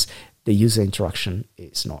that means the user interaction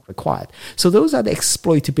is not required. So those are the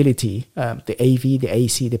exploitability, the AV, the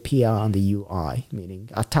AC, the PR, and the UI, meaning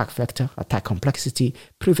attack vector, attack complexity,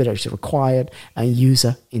 privilege required, and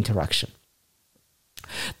user interaction.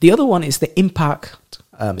 The other one is the impact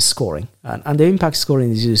scoring, and the impact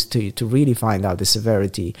scoring is used to really find out the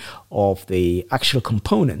severity of the actual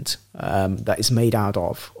component that is made out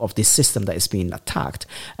of this system that is being attacked,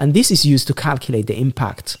 and this is used to calculate the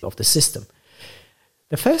impact of the system.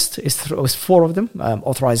 The first is 4 of them,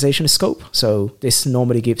 authorization scope. So this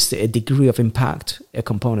normally gives a degree of impact a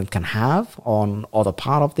component can have on other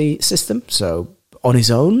part of the system. So on its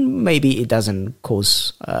own, maybe it doesn't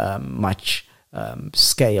cause much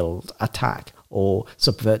scaled attack or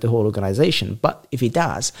subvert the whole organization. But if it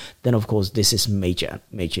does, then of course this is major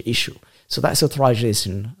issue. So that's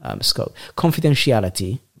authorization scope.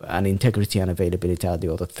 Confidentiality and integrity and availability are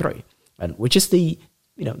the other 3, and which is the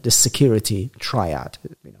security triad,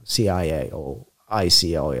 CIA or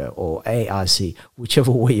IC or AIC,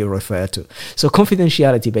 whichever way you refer to. So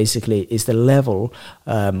confidentiality basically is the level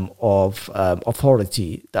of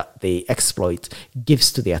authority that the exploit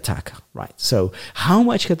gives to the attacker, right? So how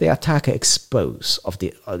much can the attacker expose of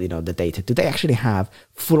the the data? Do they actually have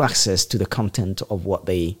full access to the content of what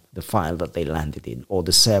the file that they landed in, or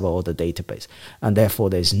the server or the database? And therefore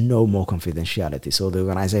there's no more confidentiality. So the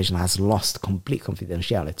organization has lost complete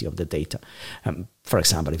confidentiality of the data. For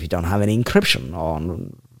example, if you don't have any encryption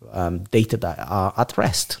on data that are at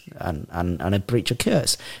rest and a breach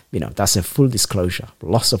occurs, that's a full disclosure,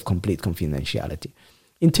 loss of complete confidentiality.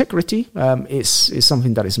 Integrity is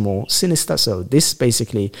something that is more sinister. So this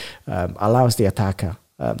basically allows the attacker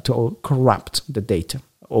to corrupt the data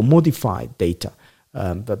or modify data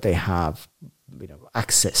that they have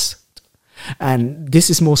access. And this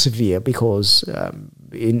is more severe because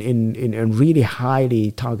in a really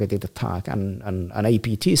highly targeted attack and an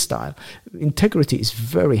APT style, integrity is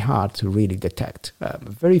very hard to really detect.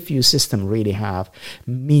 Very few systems really have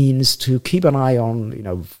means to keep an eye on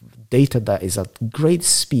data that is at great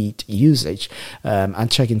speed usage and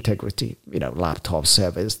check integrity. Laptop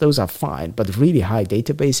servers, those are fine, but really high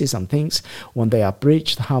databases and things, when they are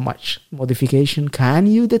breached, how much modification can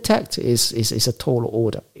you detect is a tall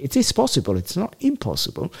order. It is possible, it's not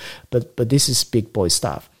impossible, but this is big boy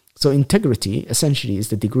stuff. So integrity essentially is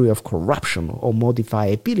the degree of corruption or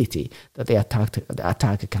modifiability that the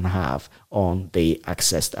attacker can have on the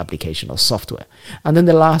accessed application or software. And then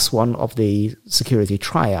the last one of the security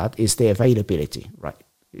triad is the availability, right?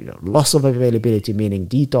 Loss of availability, meaning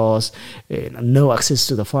DDoS, no access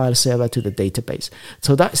to the file server, to the database.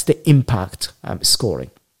 So that's the impact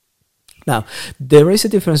scoring. Now, there is a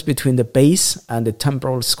difference between the base and the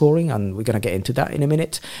temporal scoring, and we're going to get into that in a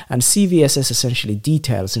minute. And CVSS essentially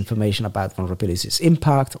details information about vulnerabilities'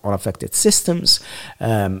 impact on affected systems.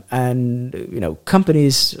 And,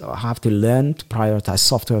 companies have to learn to prioritize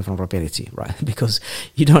software vulnerability, right? Because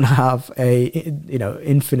you don't have a,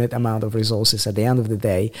 infinite amount of resources. At the end of the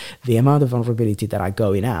day, the amount of vulnerability that are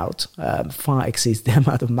going out far exceeds the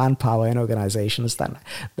amount of manpower in organizations that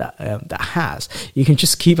has. You can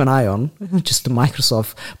just keep an eye on just the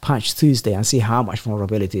Microsoft Patch Tuesday and see how much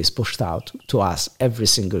vulnerability is pushed out to us every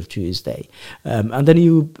single Tuesday. And then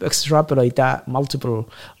you extrapolate that multiple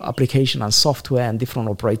application and software and different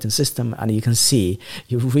operating system, and you can see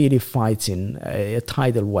you're really fighting a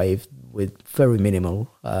tidal wave with very minimal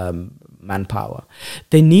manpower.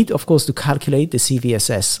 They need, of course, to calculate the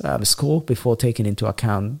CVSS score before taking into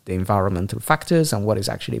account the environmental factors and what is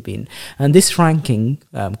actually been. And this ranking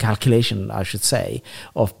calculation, I should say,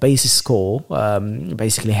 of basis score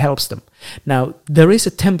basically helps them. Now, there is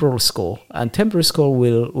a temporal score, and temporal score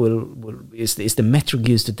is the metric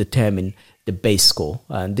used to determine the base score.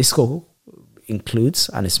 And this score includes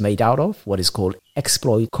and is made out of what is called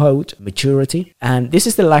exploit code maturity. And this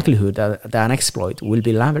is the likelihood that an exploit will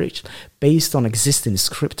be leveraged based on existing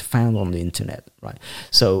script found on the internet, right?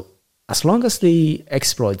 So as long as the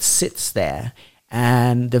exploit sits there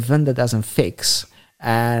and the vendor doesn't fix,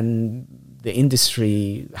 and the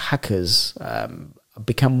industry hackers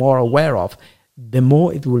become more aware of, the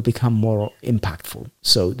more it will become more impactful.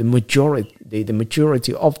 So the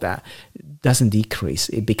maturity of that doesn't decrease.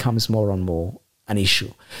 It becomes more and more an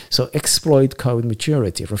issue. So exploit code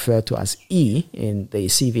maturity, referred to as E in the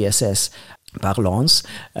CVSS parlance,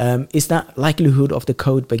 is that likelihood of the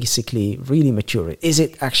code basically really maturing. Is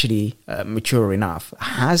it actually mature enough?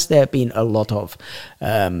 Has there been a lot of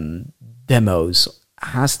demos?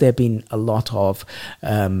 Has there been a lot of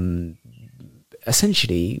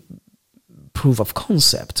essentially proof of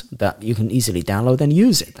concept that you can easily download and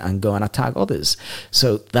use it and go and attack others?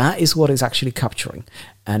 So that is what is actually capturing.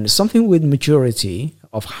 And something with maturity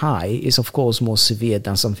of high is, of course, more severe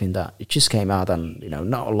than something that it just came out and,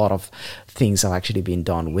 not a lot of things have actually been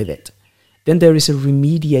done with it. Then there is a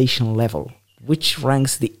remediation level, which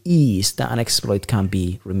ranks the ease that an exploit can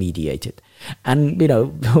be remediated. And,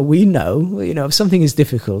 we know, if something is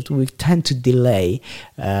difficult, we tend to delay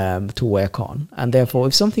to work on. And therefore,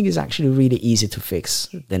 if something is actually really easy to fix,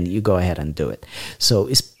 then you go ahead and do it. So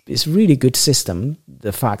it's really good system,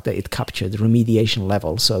 the fact that it captured the remediation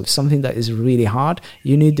level. So if something that is really hard,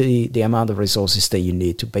 you need the amount of resources that you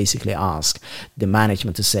need to basically ask the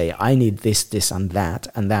management to say, I need this and that,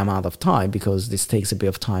 and the amount of time, because this takes a bit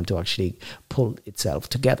of time to actually pull itself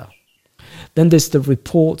together. Then there's the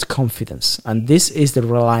report confidence, and this is the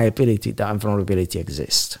reliability that vulnerability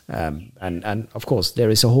exists. And of course,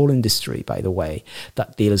 there is a whole industry, by the way,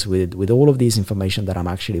 that deals with all of this information that I'm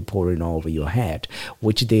actually pouring over your head,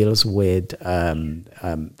 which deals with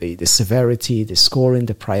the severity, the scoring,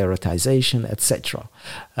 the prioritization, etc.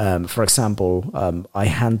 For example, I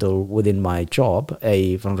handle within my job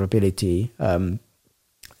a vulnerability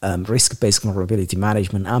risk-based vulnerability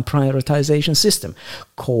management and prioritization system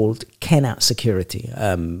called Kenna Security,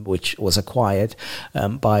 which was acquired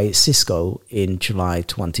by Cisco in July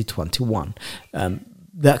 2021.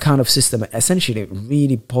 That kind of system essentially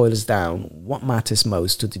really boils down what matters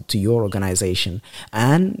most to your organization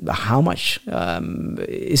and how much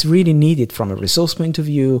is really needed from a resource point of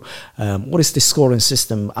view. What is the scoring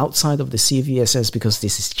system outside of the CVSS, because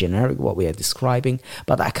this is generic what we are describing,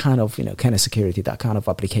 but that kind of kind of security, that kind of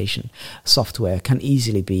application software can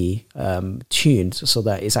easily be tuned so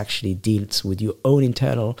that it actually deals with your own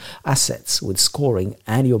internal assets with scoring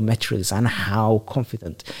and your metrics and how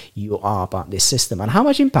confident you are about this system and how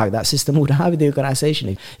much impact that system would have in the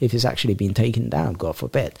organization if it's actually been taken down, God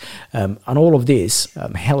forbid. And all of this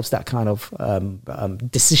helps that kind of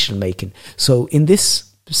decision making. So in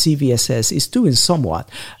this CVSS is doing somewhat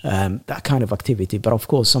that kind of activity, but of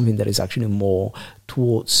course something that is actually more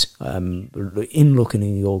towards in looking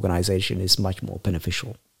in the organization is much more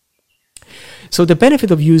beneficial. So the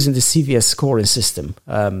benefit of using the CVS scoring system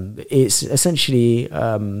is essentially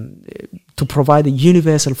to provide a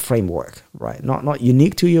universal framework, right? Not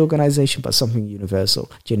unique to your organization, but something universal,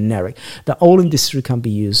 generic, that all industry can be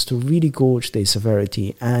used to really gauge the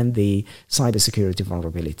severity and the cybersecurity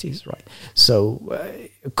vulnerabilities, right? So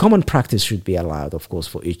common practice should be allowed, of course,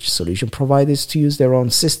 for each solution providers to use their own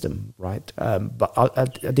system, right? But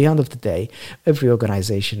at the end of the day, every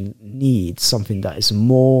organization needs something that is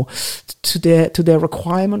more to their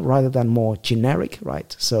requirement rather than more generic,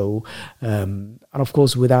 right? So, and of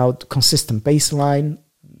course, without consistent baseline,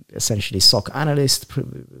 essentially SOC analyst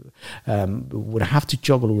would have to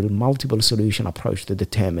juggle with a multiple solution approach to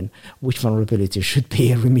determine which vulnerability should be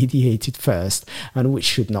remediated first and which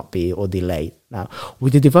should not be or delayed. Now,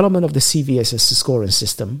 with the development of the CVSS scoring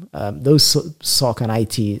system, those SOC and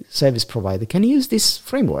IT service provider can use this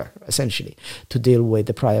framework essentially to deal with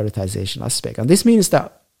the prioritization aspect. And this means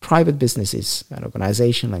that private businesses and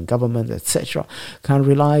organizations and government, etc., can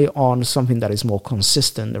rely on something that is more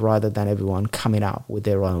consistent rather than everyone coming up with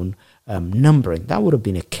their own numbering. That would have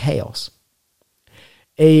been a chaos.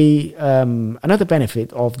 Another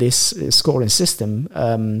benefit of this scoring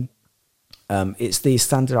system is the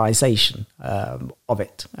standardization of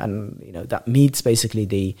it, and that meets basically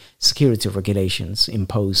the security regulations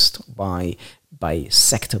imposed by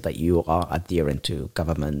sector that you are adhering to: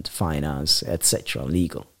 government, finance, etc.,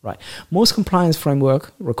 legal. Right. Most compliance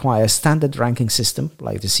framework require standard ranking system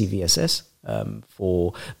like the CVSS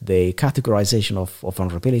for the categorization of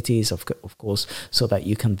vulnerabilities, of course, so that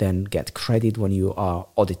you can then get credit when you are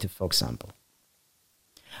audited, for example.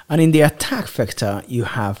 And in the attack vector, you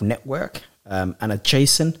have network and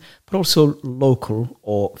adjacent, but also local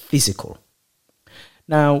or physical.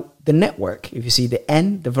 Now, the network, if you see the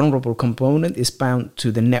N, the vulnerable component, is bound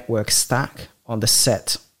to the network stack on the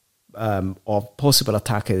set of possible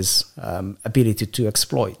attackers' ability to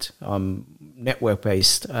exploit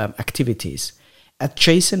network-based activities.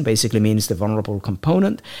 Adjacent basically means the vulnerable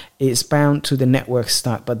component is bound to the network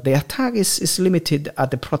stack, but the attack is limited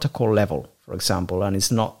at the protocol level, for example, and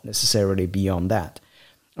it's not necessarily beyond that.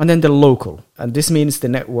 And then the local, and this means the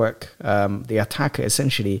network, the attacker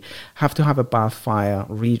essentially have to have a path fire,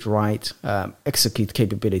 read, write, execute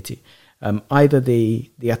capability. Either the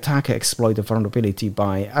attacker exploits the vulnerability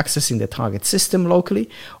by accessing the target system locally,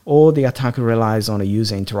 or the attacker relies on a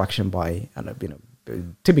user interaction by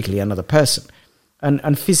typically another person.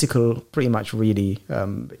 And physical pretty much really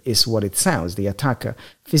is what it sounds. The attacker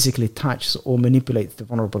physically touches or manipulates the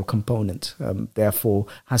vulnerable component, therefore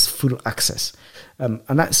has full access. And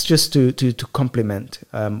that's just to complement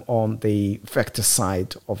on the vector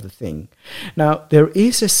side of the thing. Now, there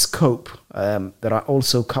is a scope that are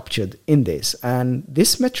also captured in this. And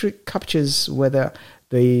this metric captures whether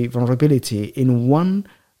the vulnerability in one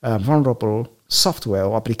vulnerable software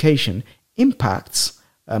or application impacts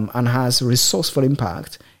and has resourceful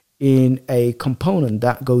impact in a component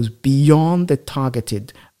that goes beyond the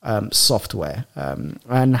targeted software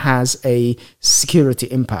and has a security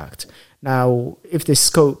impact. Now, if the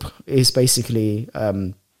scope is basically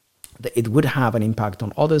that it would have an impact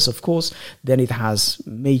on others, of course, then it has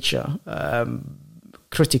major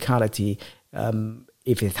criticality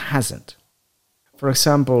if it hasn't. For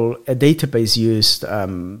example, a database used,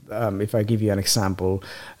 if I give you an example,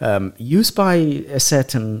 used by a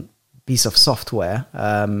certain piece of software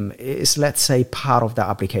is, let's say, part of the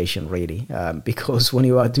application, really, because when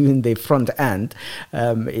you are doing the front end,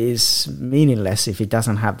 is meaningless if it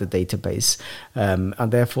doesn't have the database,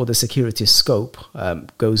 and therefore the security scope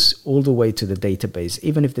goes all the way to the database,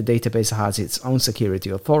 even if the database has its own security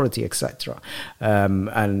authority, etc.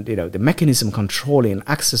 And the mechanism controlling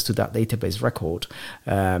access to that database record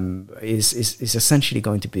is essentially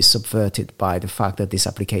going to be subverted by the fact that this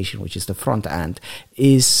application, which is the front end,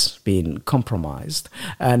 is being compromised.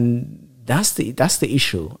 And that's the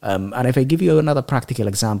issue. And if I give you another practical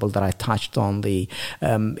example that I touched on the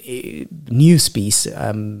news piece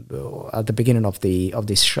at the beginning of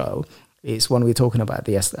this show, is when we're talking about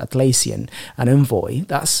the Atlassian and Envoy.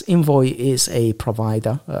 Envoy is a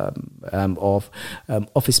provider of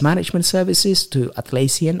office management services to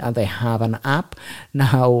Atlassian, and they have an app.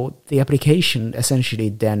 Now, the application essentially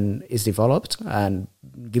then is developed and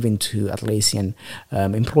given to Atlassian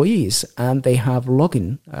employees, and they have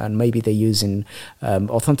login, and maybe they're using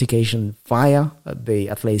authentication via the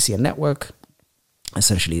Atlassian network,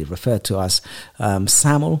 essentially referred to as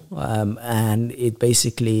SAML, and it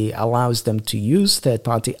basically allows them to use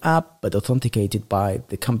third-party app, but authenticated by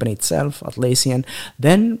the company itself, Atlassian.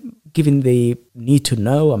 Then, given the need to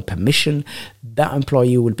know and permission, that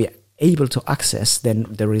employee will be able to access then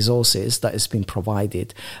the resources that has been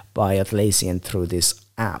provided by Atlassian through this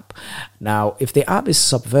app. Now, if the app is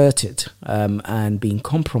subverted and being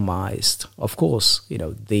compromised, of course,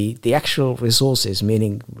 the actual resources,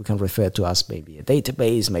 meaning we can refer to as maybe a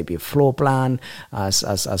database, maybe a floor plan,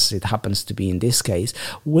 as it happens to be in this case,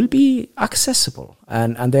 will be accessible,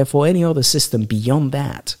 and therefore any other system beyond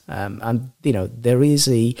that. And there is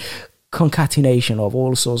a concatenation of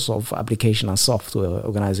all sorts of application and software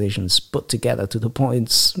organizations put together to the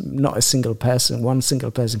point not one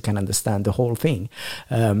single person can understand the whole thing,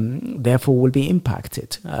 therefore will be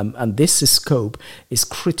impacted. And this scope is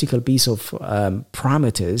critical piece of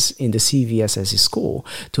parameters in the CVSS score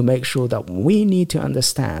to make sure that we need to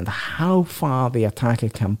understand how far the attacker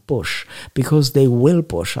can push, because they will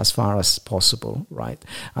push as far as possible, right?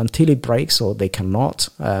 Until it breaks, or they cannot,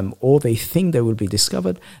 or they think they will be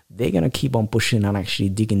discovered, they're going to keep on pushing and actually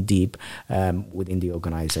digging deep within the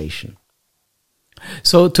organization.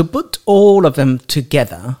 So to put all of them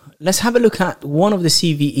together, let's have a look at one of the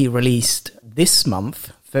CVE released this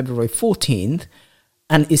month, February 14th,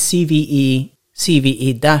 and is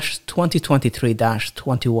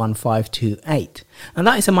CVE-2023-21528. And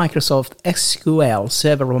that is a Microsoft SQL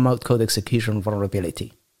Server Remote Code Execution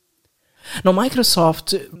vulnerability. Now,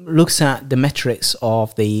 Microsoft looks at the metrics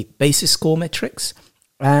of the basis score metrics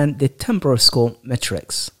and the temporal score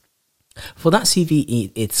metrics. For that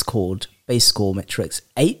CVE, it's called base score metrics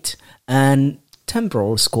 8 and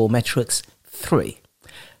temporal score metrics 3.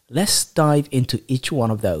 Let's dive into each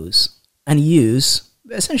one of those and use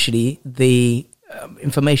essentially the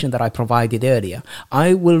information that I provided earlier.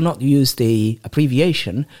 I will not use the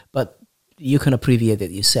abbreviation, but you can abbreviate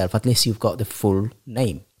it yourself, at least you've got the full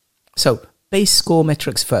name. So base score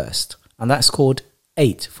metrics first, and that's called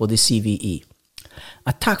 8 for the CVE.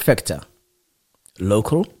 Attack vector,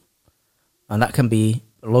 local, and that can be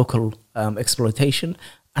local exploitation.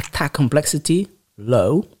 Attack complexity,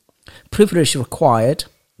 low. Privilege required,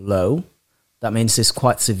 low. That means it's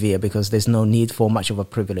quite severe because there's no need for much of a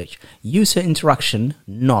privilege. User interaction,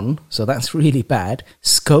 none, so that's really bad.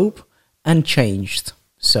 Scope, unchanged,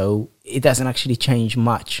 so it doesn't actually change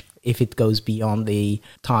much if it goes beyond the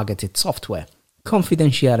targeted software.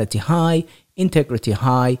 Confidentiality high, integrity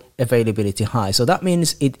high, availability high. So that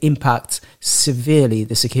means it impacts severely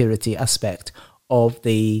the security aspect of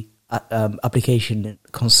the application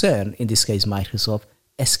concern, in this case Microsoft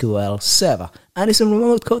SQL Server. And it's a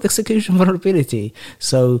remote code execution vulnerability.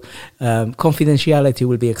 So confidentiality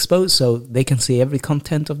will be exposed, so they can see every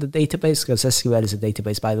content of the database, because SQL is a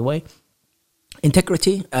database, by the way.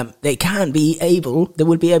 Integrity, they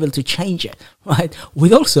will be able to change it, right?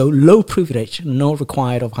 With also low privilege, no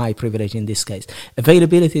required of high privilege in this case.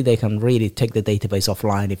 Availability, they can really take the database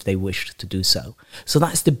offline if they wish to do so. So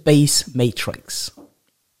that's the base matrix.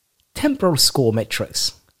 Temporal score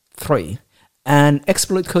matrix 3, and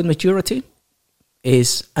exploit code maturity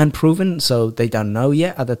is unproven, so they don't know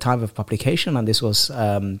yet at the time of publication, and this was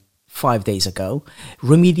 5 days ago.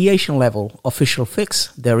 Remediation level, official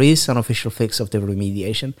fix. There is an official fix of the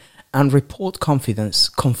remediation. And report confidence,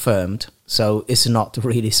 confirmed. So it's not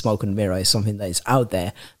really smoke and mirror. It's something that is out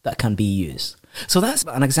there that can be used. So that's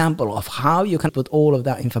an example of how you can put all of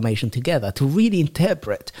that information together to really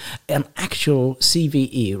interpret an actual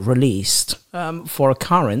CVE released for a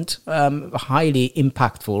current, highly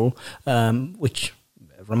impactful, which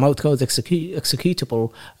remote code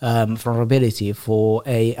executable vulnerability for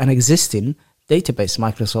an existing database,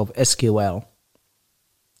 Microsoft SQL.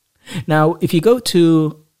 Now, if you go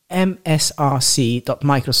to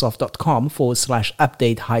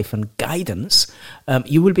msrc.microsoft.com/update-guidance,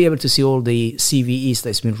 you will be able to see all the CVEs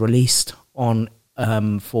that's been released on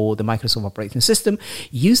for the Microsoft operating system.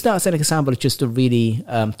 Use that as an example just to really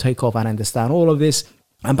take off and understand all of this.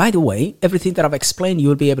 And by the way, everything that I've explained, you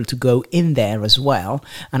will be able to go in there as well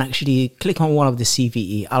and actually click on one of the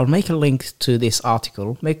CVE. I'll make a link to this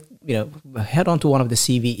article. Head on to one of the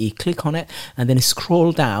CVE, click on it, and then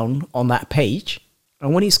scroll down on that page.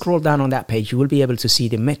 And when you scroll down on that page, you will be able to see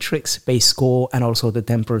the metrics, base score, and also the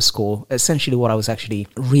temporal score. Essentially what I was actually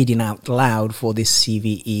reading out loud for this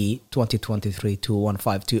CVE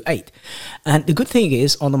 2023-21528. And the good thing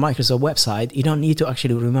is, on the Microsoft website, you don't need to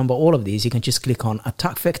actually remember all of these. You can just click on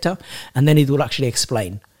attack vector, and then it will actually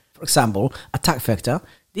explain. For example, attack vector.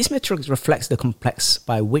 This metric reflects the complex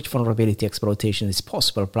by which vulnerability exploitation is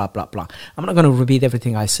possible, blah, blah, blah. I'm not going to repeat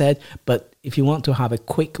everything I said, but if you want to have a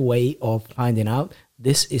quick way of finding out,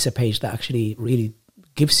 this is a page that actually really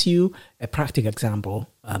gives you a practical example,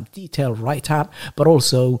 detailed write-up, but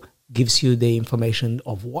also gives you the information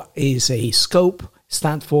of what is a scope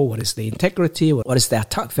stand for, what is the integrity, what is the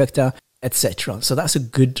attack vector, etc. So that's a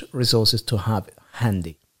good resources to have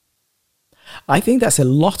handy. I think that's a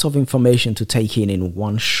lot of information to take in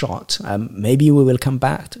one shot. Maybe we will come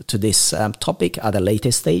back to this topic at a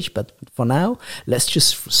later stage, but for now, let's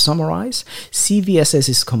just summarize. CVSS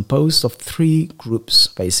is composed of 3 groups,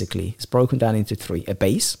 basically. It's broken down into 3, a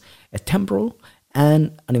base, a temporal,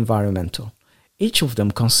 and an environmental. Each of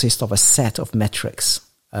them consists of a set of metrics,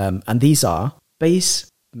 and these are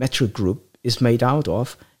base metric group is made out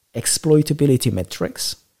of exploitability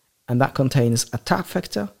metrics, and that contains attack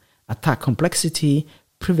vector, attack complexity,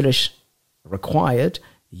 privilege required,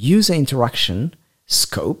 user interaction,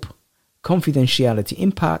 scope, confidentiality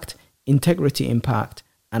impact, integrity impact,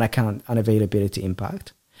 and account unavailability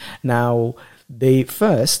impact. Now, the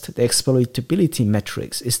exploitability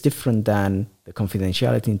metrics is different than the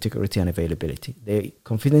confidentiality, integrity, and availability. The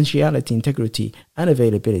confidentiality, integrity, and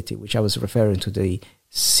availability, which I was referring to the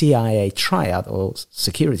CIA triad or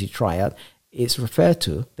security triad, is referred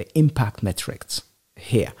to the impact metrics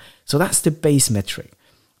here. So that's the base metric.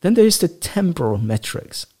 Then there is the temporal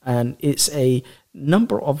metrics, and it's a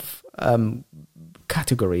number of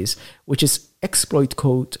categories, which is exploit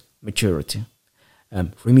code maturity,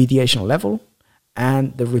 remediation level,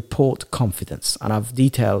 and the report confidence. And I've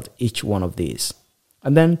detailed each one of these.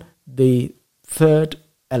 And then the third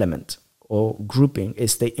element or grouping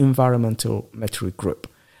is the environmental metric group.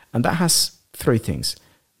 And that has three things.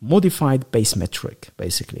 Modified base metric,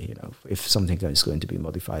 basically, if something is going to be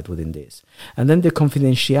modified within this. And then the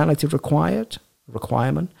confidentiality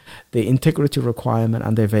requirement, the integrity requirement,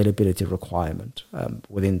 and the availability requirement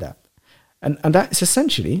within that. And that's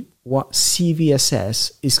essentially what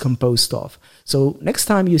CVSS is composed of. So next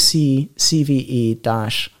time you see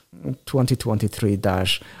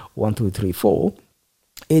CVE-2023-1234,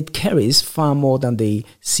 it carries far more than the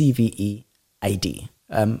CVE ID.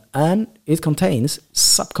 And it contains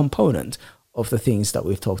subcomponent of the things that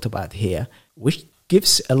we've talked about here, which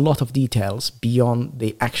gives a lot of details beyond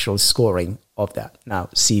the actual scoring of that. Now,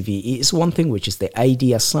 CVE is one thing, which is the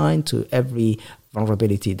ID assigned to every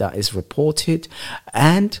vulnerability that is reported,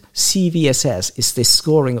 and CVSS is the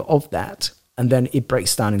scoring of that, and then it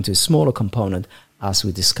breaks down into a smaller component, as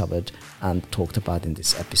we discovered and talked about in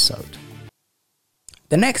this episode.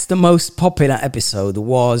 The next, the most popular episode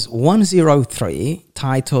was 103,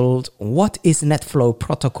 titled What is NetFlow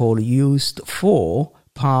Protocol Used For?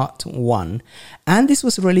 Part 1, and this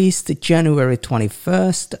was released January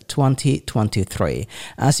 21st, 2023.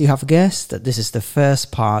 As you have guessed, this is the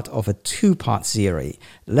first part of a two-part series.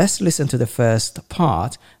 Let's listen to the first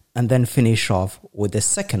part and then finish off with the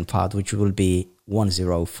second part, which will be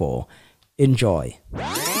 104. Enjoy.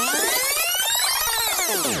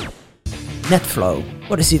 NetFlow,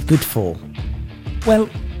 what is it good for? Well,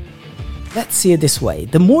 let's see it this way.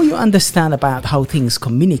 The more you understand about how things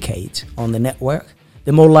communicate on the network,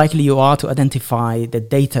 the more likely you are to identify the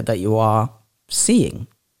data that you are seeing.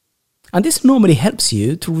 And this normally helps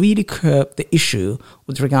you to really curb the issue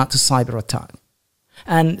with regard to cyber attack.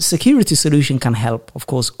 And security solution can help, of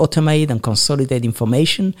course, automate and consolidate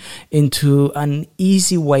information into an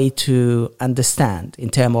easy way to understand in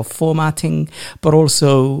terms of formatting, but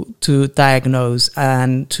also to diagnose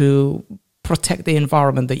and to protect the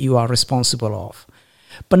environment that you are responsible of.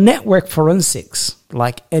 But network forensics,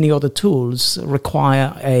 like any other tools,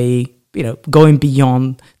 require going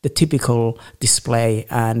beyond the typical display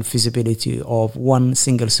and visibility of one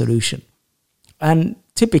single solution. And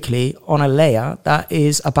typically on a layer that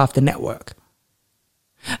is above the network.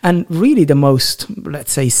 And really the most,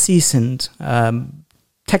 let's say, seasoned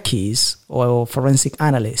techies or forensic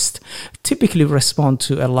analysts typically respond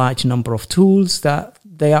to a large number of tools that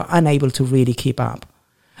they are unable to really keep up.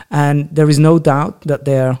 And there is no doubt that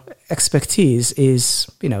their expertise is,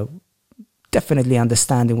 definitely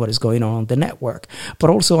understanding what is going on the network, but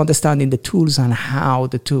also understanding the tools and how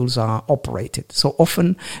the tools are operated. So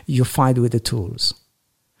often you fight with the tools.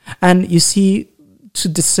 And you see, to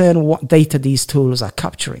discern what data these tools are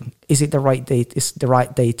capturing. Is it the right data? Is the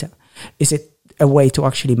right data? Is it a way to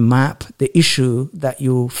actually map the issue that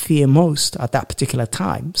you fear most at that particular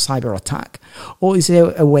time, cyber attack? Or is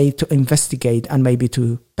there a way to investigate and maybe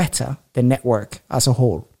to better the network as a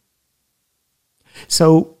whole?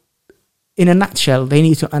 So, in a nutshell, they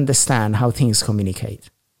need to understand how things communicate.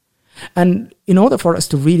 And in order for us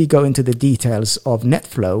to really go into the details of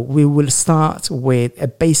NetFlow, we will start with a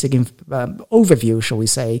basic overview, shall we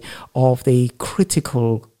say, of the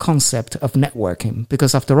critical concept of networking.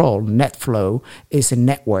 Because after all, NetFlow is a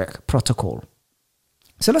network protocol.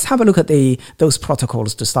 So let's have a look at those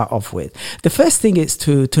protocols to start off with. The first thing is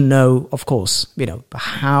to know, of course,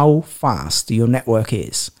 how fast your network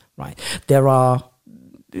is, right? There are,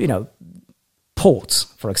 ports,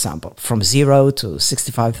 for example, from 0 to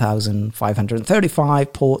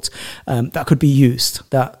 65,535 ports that could be used,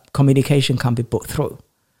 that communication can be put through.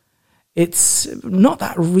 it's not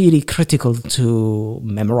that really critical to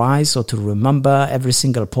memorize or to remember every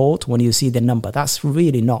single port when you see the number. That's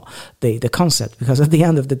really not the concept, because at the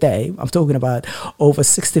end of the day, I'm talking about over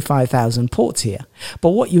 65,000 ports here. But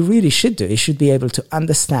what you really should do is should be able to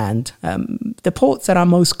understand the ports that are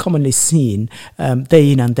most commonly seen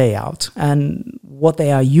day in and day out, and what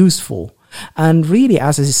they are used for. And really,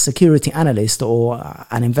 as a security analyst or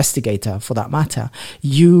an investigator for that matter,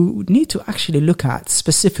 you need to actually look at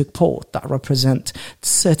specific ports that represent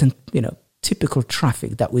certain, typical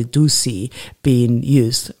traffic that we do see being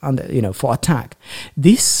used for attack.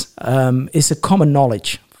 This is a common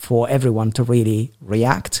knowledge for everyone to really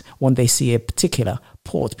react when they see a particular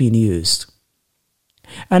port being used.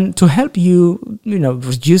 And to help you,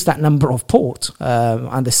 reduce that number of ports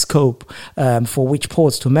and the scope for which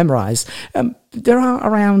ports to memorize, there are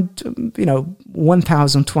around,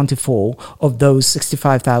 1,024 of those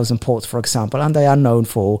 65,000 ports, for example, and they are known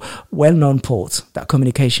for well-known ports that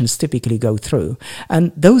communications typically go through.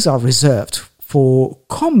 And those are reserved for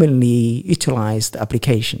commonly utilized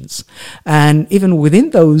applications. And even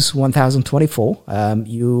within those 1,024,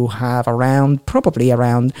 you have probably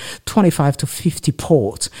around 25 to 50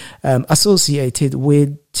 ports associated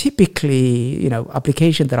with typically,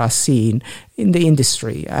 applications that are seen in the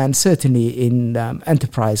industry and certainly in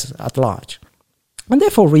enterprise at large. And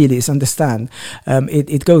therefore, really, is understand.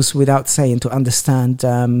 It goes without saying to understand,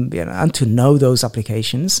 and to know those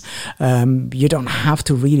applications. You don't have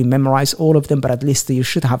to really memorize all of them, but at least you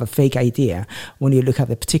should have a fake idea when you look at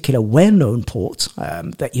the particular well-known ports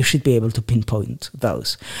that you should be able to pinpoint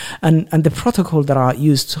those. And the protocol that are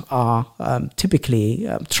used are typically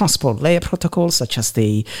transport layer protocols, such as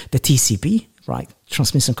the TCP. Right,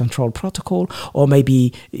 transmission control protocol, or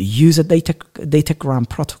maybe user datagram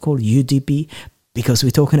protocol, UDP. Because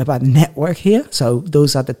we're talking about network here, so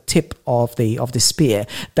those are the tip of the spear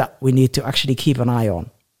that we need to actually keep an eye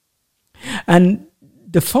on. And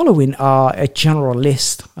the following are a general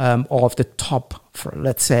list of the top,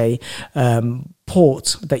 let's say,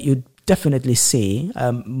 ports that you definitely see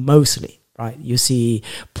mostly. Right, you see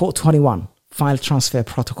port 21, file transfer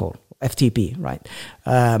protocol. FTP, right?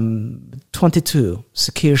 22,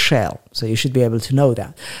 secure shell. So you should be able to know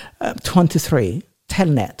that. 23,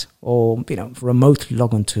 telnet, or remotely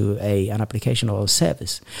log on to an application or a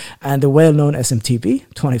service. And the well-known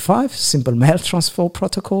SMTP, 25, simple mail transfer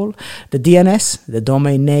protocol. The DNS, the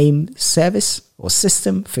domain name service or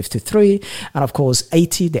system, 53. And of course,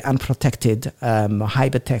 80, the unprotected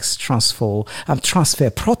hypertext transfer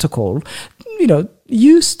protocol,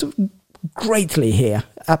 used greatly here,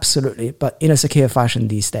 absolutely, but in a secure fashion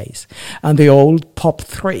these days. And the old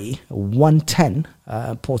POP3 110,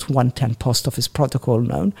 port 110 post office protocol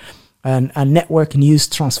known, and network news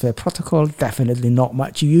transfer protocol, definitely not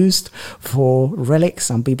much used for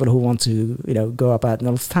relics and people who want to, go about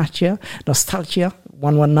nostalgia.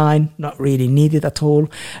 119, not really needed at all.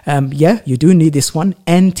 You do need this one.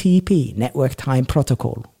 NTP, network time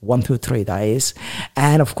protocol, 123 that is.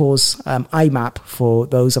 And of course, IMAP for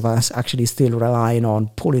those of us actually still relying on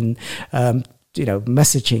pulling,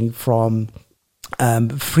 messaging from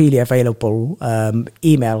freely available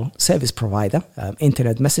email service provider,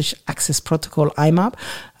 Internet Message Access Protocol, IMAP.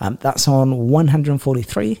 That's on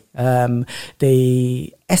 143.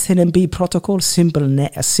 The SNMP protocol, simple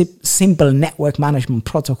network management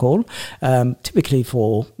protocol, typically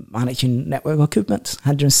for managing network equipment,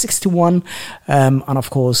 161. And of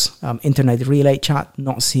course, Internet Relay Chat,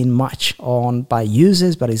 not seen much on by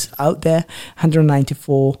users, but it's out there,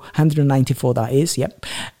 194 that is, yep.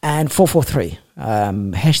 And 443,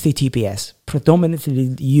 HTTPS,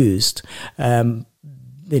 predominantly used, at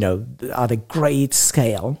a great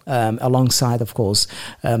scale, alongside, of course,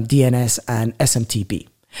 DNS and SMTP.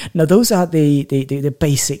 Now, those are the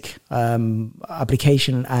basic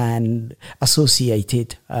application and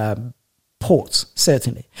associated ports,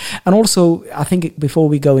 certainly. And also, I think before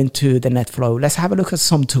we go into the NetFlow, let's have a look at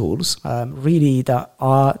some tools really that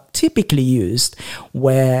are typically used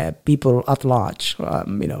where people at large,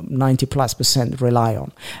 90+% rely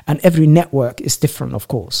on. And every network is different, of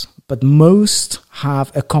course, but most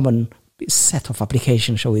have a common set of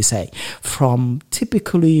applications, shall we say, from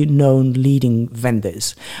typically known leading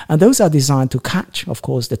vendors. And those are designed to catch, of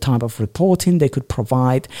course, the type of reporting they could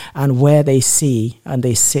provide and where they see and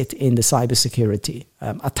they sit in the cybersecurity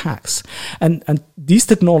attacks. And this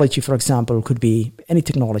technology, for example, could be any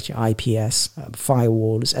technology, IPS,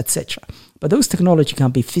 firewalls, etc. But those technology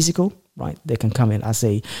can be physical right? They can come in as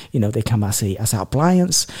a, they come as an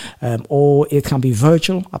appliance, or it can be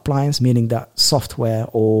virtual appliance, meaning that software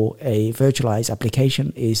or a virtualized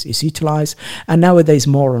application is utilized. And nowadays,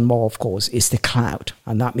 more and more, of course, is the cloud.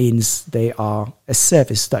 And that means they are a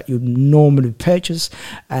service that you normally purchase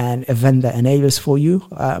and a vendor enables for you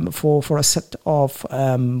for a set of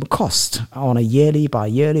cost on a yearly,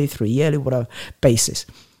 bi-yearly, 3-yearly, whatever basis.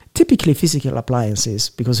 Typically, physical appliances,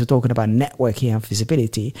 because we're talking about networking and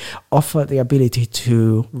visibility, offer the ability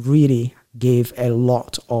to really give a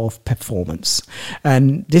lot of performance.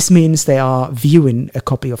 And this means they are viewing a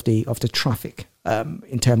copy of the traffic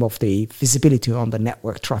in terms of the visibility on the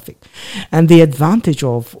network traffic. And the advantage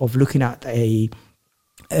of looking at a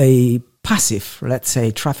passive, let's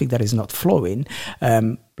say, traffic that is not flowing,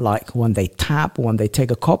 like when they tap, when they take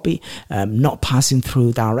a copy, not passing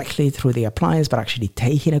through directly through the appliance, but actually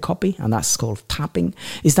taking a copy, and that's called tapping,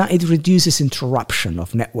 is that it reduces interruption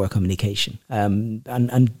of network communication.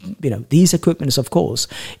 And these equipments, of course,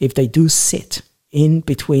 if they do sit in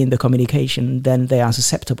between the communication, then they are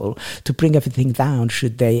susceptible to bring everything down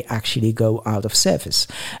should they actually go out of service.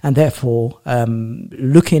 And therefore,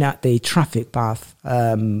 looking at the traffic path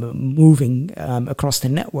moving across the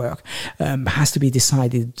network has to be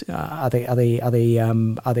decided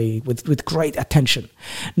with great attention.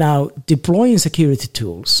 Now, deploying security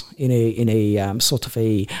tools in a sort of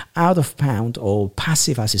a out of bound or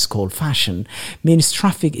passive, as it's called, fashion means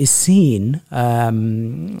traffic is seen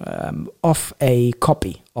off a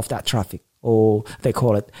copy of that traffic, or they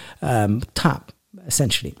call it tap,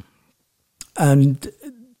 essentially. And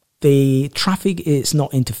the traffic is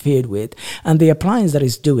not interfered with, and the appliance that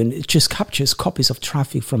is doing it just captures copies of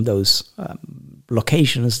traffic from those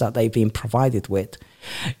locations that they've been provided with.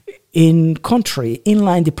 In contrary,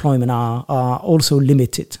 inline deployment are also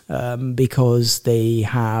limited because they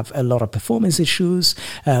have a lot of performance issues,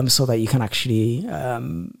 so that you can actually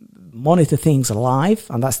monitor things live,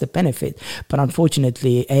 and that's the benefit. But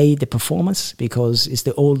unfortunately, the performance, because it's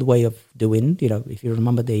the old way of doing, if you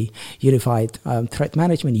remember the Unified Threat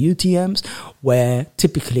Management, UTMs, where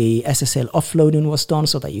typically SSL offloading was done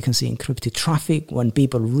so that you can see encrypted traffic. When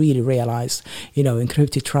people really realized,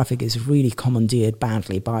 encrypted traffic is really commandeered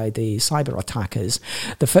badly by the cyber attackers,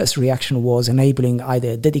 the first reaction was enabling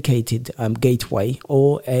either a dedicated gateway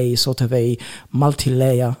or a sort of a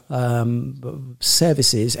multi-layer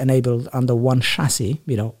services enabled under one chassis,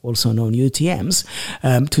 also known UTMs,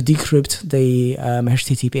 to decrypt the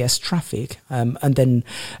HTTPS traffic, and then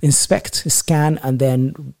inspect, scan, and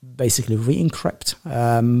then basically re-encrypt,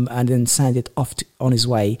 and then send it off on its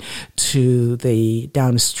way to the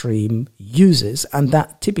downstream users. And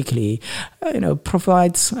that typically,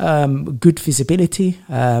 provides good visibility,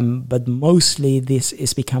 but mostly this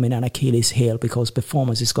is becoming an Achilles heel because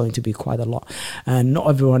performance is going to be quite a lot, and not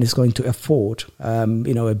everyone is going to afford, a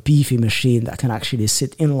beefy machine that can actually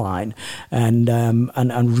sit in line and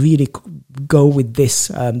really go with this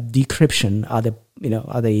decryption at the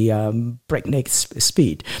breakneck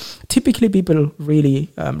speed. Typically, people really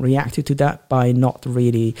reacted to that by not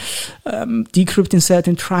really decrypting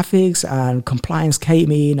certain traffics, and compliance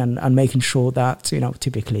came in and making sure that,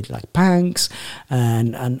 typically like banks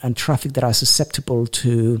and traffic that are susceptible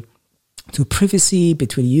to privacy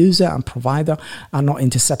between user and provider are not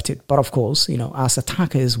intercepted. But of course, as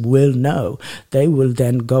attackers will know, they will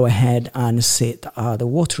then go ahead and sit at the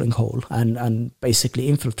watering hole and basically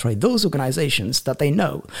infiltrate those organizations that they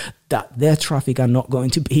know that their traffic are not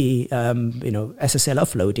going to be, SSL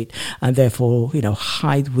offloaded, and therefore,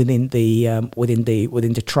 hide within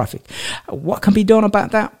the traffic. What can be done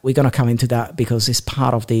about that? We're going to come into that because it's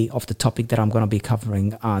part of the topic that I'm going to be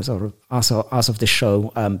covering as of the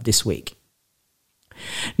show this week.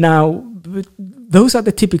 Now, those are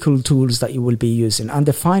the typical tools that you will be using, and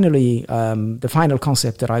the final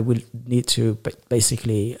concept that I will need to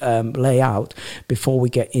basically lay out before we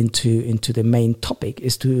get into the main topic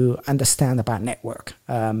is to understand about network,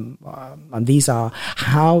 and these are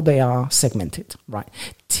how they are segmented. Right?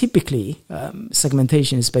 Typically,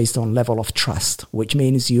 segmentation is based on level of trust, which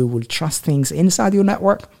means you will trust things inside your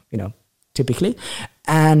network, typically,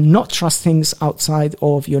 and not trust things outside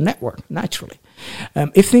of your network, naturally.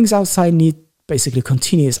 If things outside need basically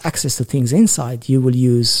continuous access to things inside, you will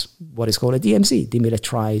use what is called a DMZ,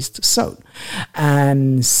 demilitarized zone.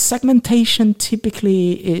 And segmentation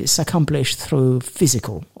typically is accomplished through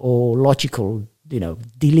physical or logical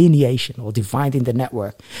delineation or dividing the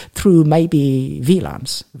network through maybe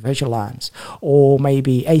VLANs, virtual LANs, or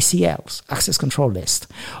maybe ACLs, access control list,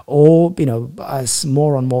 or, as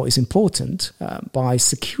more and more is important, by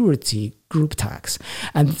security group tags.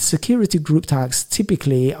 And security group tags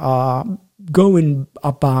typically are going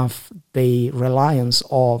above the reliance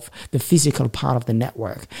of the physical part of the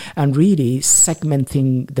network and really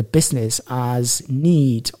segmenting the business as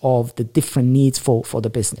need of the different needs for the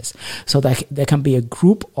business. So that there can be a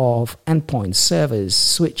group of endpoints, servers,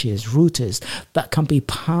 switches, routers that can be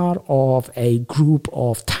part of a group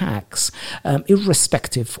of tags,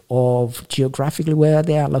 irrespective of geographically where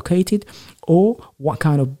they are located or what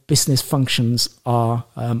kind of business functions are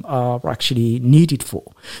actually needed for.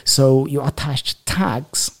 So you attach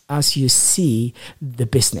tags as you see the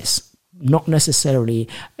business, not necessarily,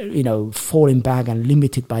 falling back and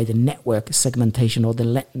limited by the network segmentation or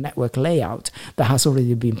the network layout that has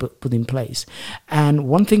already been put in place. And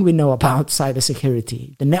one thing we know about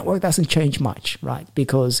cybersecurity, the network doesn't change much, right?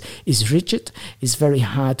 Because it's rigid, it's very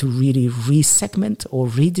hard to really resegment or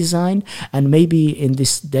redesign. And maybe in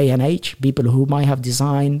this day and age, people who might have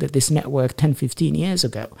designed this network 10, 15 years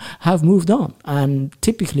ago have moved on. And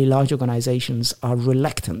typically large organizations are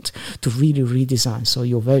reluctant to really redesign. So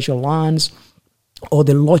your virtual LAN or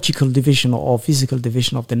the logical division or physical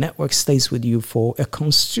division of the network stays with you for a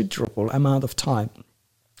considerable amount of time.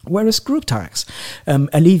 Whereas group tags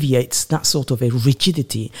alleviates that sort of a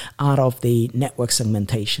rigidity out of the network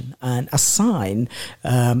segmentation and assign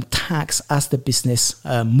tags as the business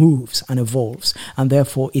moves and evolves, and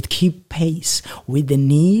therefore it keeps pace with the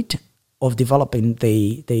need of developing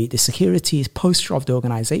the security posture of the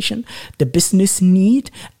organization, the business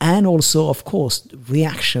need, and also, of course,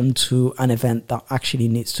 reaction to an event that actually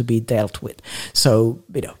needs to be dealt with. So,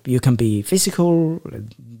 you can be physical,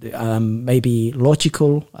 maybe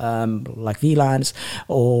logical, like VLANs,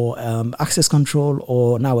 or access control,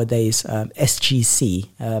 or nowadays SGT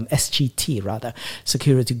rather,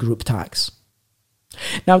 security group tags.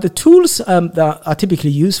 Now, the tools that are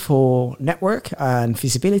typically used for network and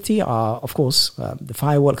visibility are, of course, the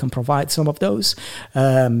firewall can provide some of those.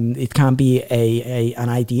 It can be an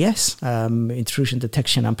IDS, intrusion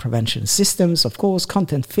detection and prevention systems, of course,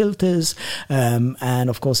 content filters, and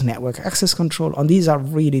of course, network access control. And these are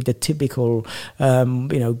really the typical,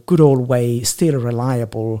 good old way, still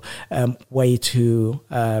reliable way to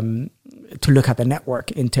look at the network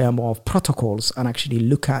in terms of protocols and actually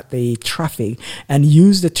look at the traffic and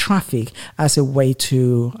use the traffic as a way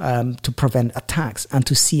to prevent attacks and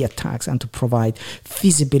to see attacks and to provide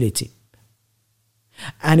visibility.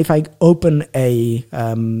 And if I open a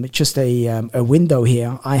window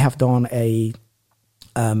here, I have done a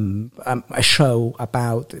show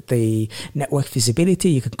about the network visibility.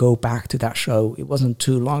 You can go back to that show. It wasn't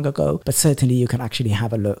too long ago, but certainly you can actually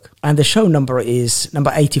have a look. And the show number is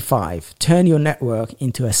number 85, Turn Your Network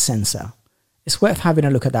into a Sensor. It's worth having a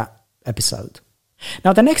look at that episode.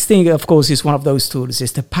 Now, the next thing, of course, is one of those tools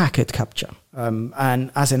is the packet capture.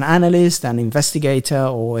 And as an analyst, an investigator,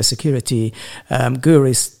 or a security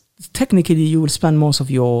guru, technically you will spend most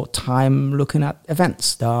of your time looking at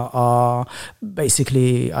events that are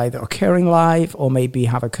basically either occurring live or maybe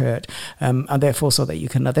have occurred, and therefore so that you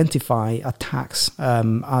can identify attacks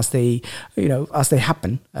as they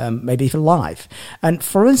happen, maybe even live. And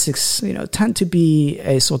forensics tend to be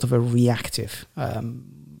a sort of a reactive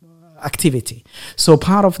activity. So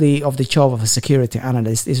part of the job of a security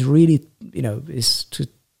analyst is really is to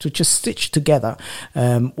just stitch together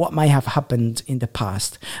what may have happened in the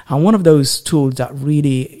past. And one of those tools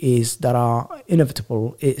that are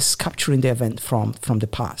inevitable is capturing the event from the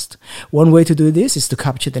past. One way to do this is to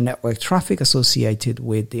capture the network traffic associated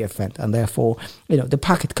with the event, and therefore, the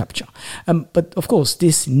packet capture. But of course,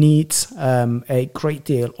 this needs a great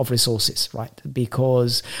deal of resources, right?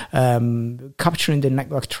 Because capturing the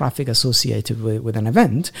network traffic associated with an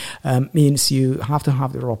event means you have to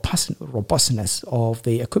have the robustness of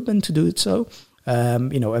the equipment to do it so.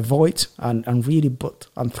 Avoid and really put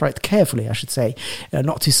and thread carefully, I should say,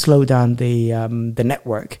 not to slow down the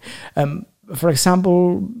network. For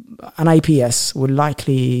example, an IPS will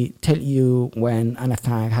likely tell you when an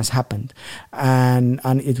attack has happened, and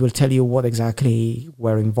it will tell you what exactly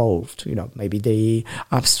were involved. Maybe the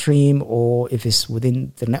upstream, or if it's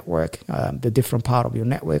within the network, the different part of your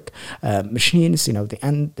network machines. The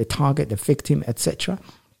end, the target, the victim, etc.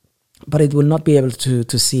 But it will not be able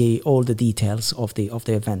to see all the details of the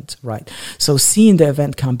event, right? So seeing the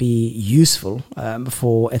event can be useful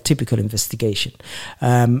for a typical investigation,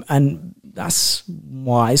 and that's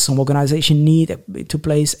why some organizations need to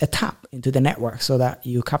place a tap into the network so that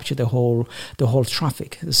you capture the whole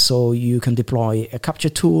traffic. So you can deploy a capture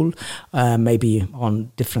tool, maybe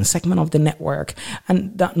on different segment of the network,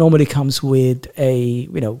 and that normally comes with a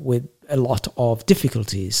lot of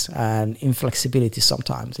difficulties and inflexibility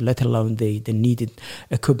sometimes, let alone the needed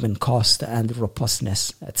equipment cost and the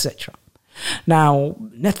robustness, etc. Now,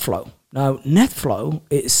 NetFlow Now, NetFlow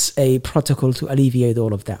is a protocol to alleviate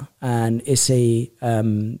all of that, and it's a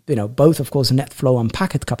both, of course, NetFlow and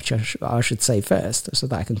packet capture, I should say first, so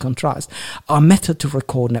that I can contrast, are method to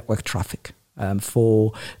record network traffic.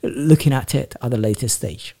 For looking at it at a later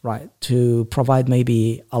stage, right? To provide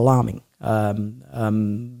maybe alarming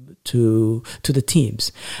to the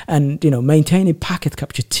teams, and maintaining packet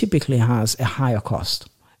capture typically has a higher cost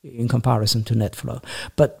in comparison to NetFlow,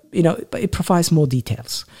 but it provides more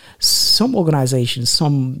details. Some organizations,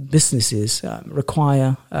 some businesses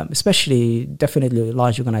require, especially definitely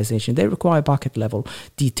large organizations, they require packet level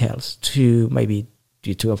details to maybe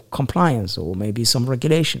due to compliance or maybe some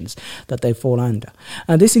regulations that they fall under.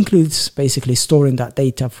 And this includes basically storing that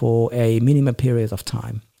data for a minimum period of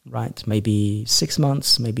time, right? Maybe 6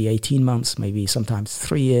 months, maybe 18 months, maybe sometimes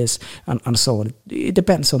 3 years, and so on. It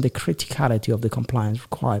depends on the criticality of the compliance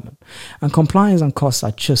requirement. And compliance and costs are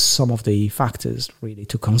just some of the factors really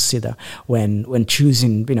to consider when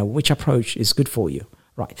choosing, which approach is good for you.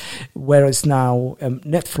 Right. Whereas now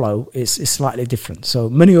NetFlow is slightly different. So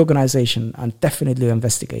many organizations and definitely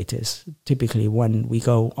investigators, typically when we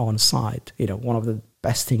go on site, one of the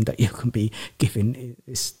best thing that you can be given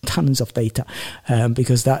is tons of data,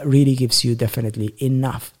 because that really gives you definitely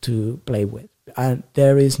enough to play with. And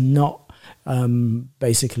there is not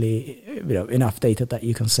basically enough data that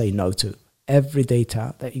you can say no to. Every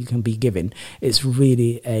data that you can be given is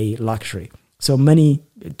really a luxury. So many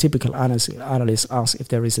typical analysts ask if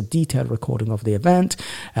there is a detailed recording of the event,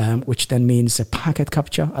 which then means a packet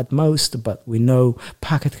capture at most. But we know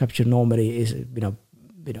packet capture normally is,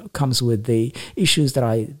 comes with the issues that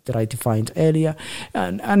I defined earlier,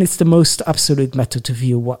 and it's the most absolute method to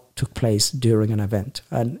view what took place during an event.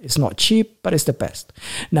 And it's not cheap, but it's the best.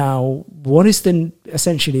 Now, what is then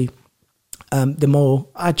essentially the more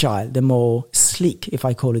agile, the more sleek, if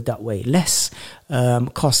I call it that way, less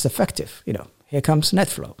cost effective, here comes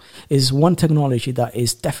NetFlow, is one technology that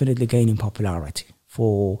is definitely gaining popularity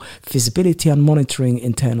for visibility and monitoring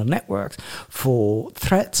internal networks, for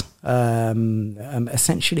threat,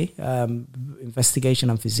 essentially, investigation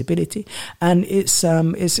and visibility. And it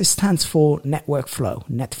stands for network flow,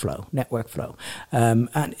 network flow.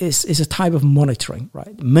 And it's a type of monitoring,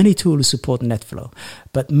 right? Many tools support NetFlow,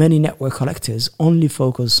 but many network collectors only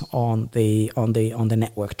focus on the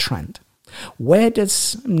network trend. Where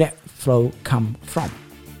does NetFlow come from?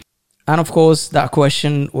 And of course, that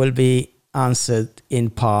question will be answered in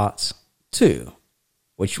part 2,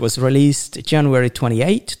 which was released January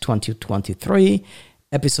 28, 2023,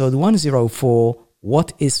 episode 104,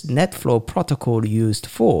 What is NetFlow protocol used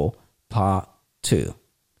for? Part 2.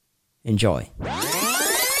 Enjoy.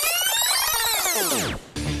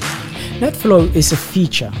 NetFlow is a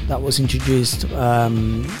feature that was introduced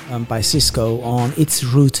by Cisco on its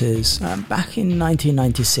routers back in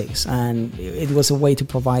 1996, and it was a way to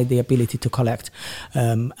provide the ability to collect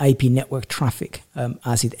IP network traffic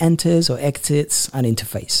as it enters or exits an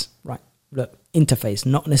interface. Right, look, interface,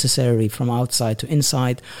 not necessarily from outside to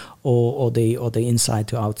inside or the inside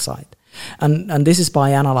to outside. And this is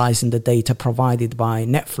by analyzing the data provided by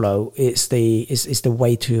NetFlow is the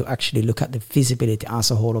way to actually look at the visibility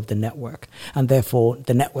as a whole of the network, and therefore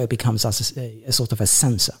the network becomes as a sort of a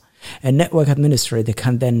sensor. A network administrator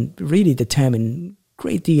can then really determine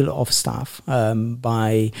great deal of stuff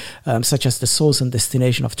by such as the source and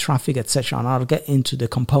destination of traffic, etc. And I'll get into the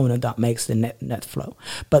component that makes the NetFlow.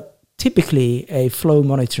 But typically, a flow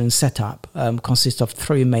monitoring setup consists of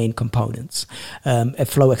 3 main components. A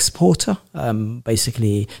flow exporter,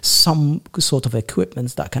 basically some sort of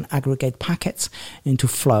equipment that can aggregate packets into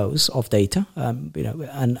flows of data,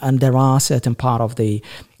 and there are certain part of the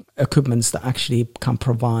equipments that actually can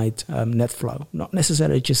provide NetFlow. Not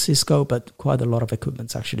necessarily just Cisco, but quite a lot of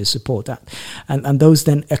equipments actually support that. And those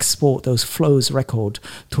then export those flows record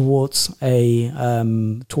towards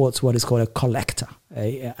what is called a collector,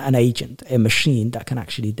 an agent, a machine that can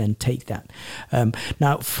actually then take that.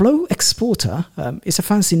 Now, flow exporter is a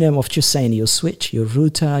fancy name of just saying your switch, your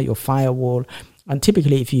router, your firewall. And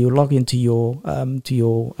typically, if you log into your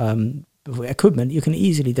equipment, you can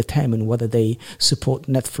easily determine whether they support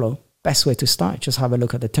NetFlow. Best way to start, just have a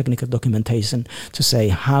look at the technical documentation to say,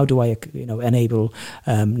 how do I enable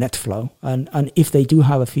NetFlow? And if they do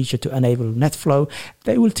have a feature to enable NetFlow,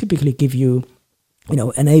 they will typically give you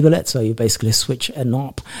enable it. So you basically switch a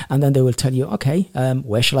knob, and then they will tell you, okay,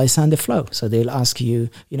 where shall I send the flow? So they'll ask you,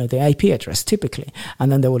 the IP address typically, and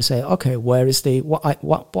then they will say, okay, where is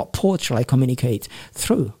what port shall I communicate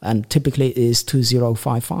through? And typically it is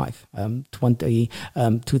 2055,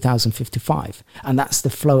 2055, and that's the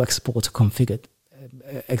flow exporter configured.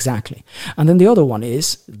 exactly. And then the other one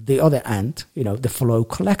is the other end, the flow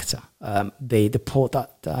collector. The port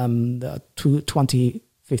that the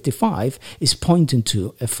 2055 is pointing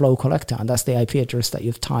to a flow collector, and that's the IP address that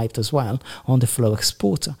you've typed as well on the flow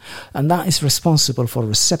exporter. And that is responsible for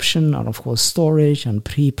reception and, of course, storage and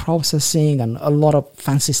pre-processing and a lot of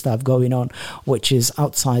fancy stuff going on, which is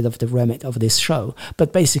outside of the remit of this show.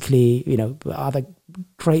 But basically, other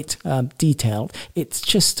great detail. It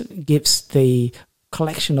just gives the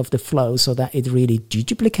collection of the flow so that it really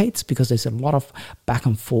deduplicates, because there's a lot of back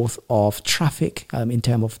and forth of traffic in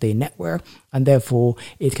terms of the network, and therefore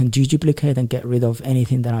it can deduplicate and get rid of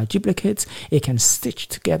anything that are duplicates. It can stitch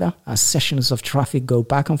together as sessions of traffic go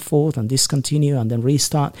back and forth and discontinue and then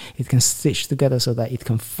restart. It can stitch together so that it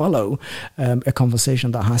can follow a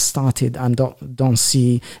conversation that has started and don't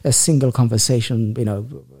see a single conversation,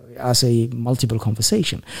 as a multiple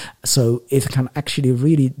conversation. So it can actually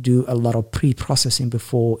really do a lot of pre-processing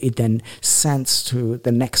before it then sends to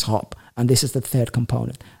the next hop. And this is the third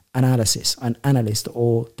component: analysis, an analyst,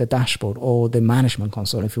 or the dashboard, or the management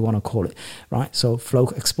console, if you want to call it, right? So flow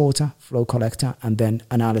exporter, flow collector, and then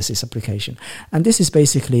analysis application. And this is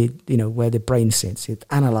basically, where the brain sits. It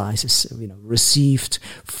analyzes, received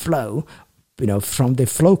flow, from the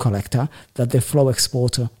flow collector that the flow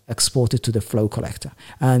exporter exported to the flow collector.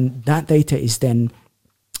 And that data is then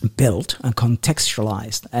built and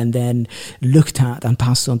contextualized and then looked at and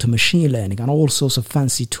passed on to machine learning and all sorts of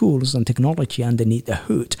fancy tools and technology underneath the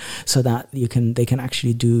hood, so that they can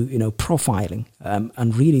actually do profiling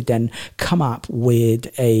and really then come up with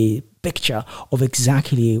a picture of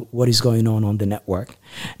exactly what is going on the network.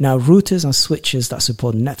 Now, routers and switches that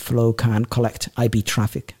support NetFlow can collect IP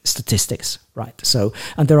traffic statistics, right? So,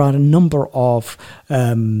 and there are a number of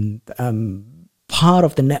part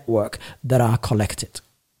of the network that are collected.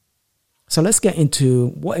 So let's get into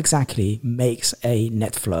what exactly makes a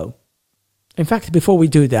NetFlow. In fact, before we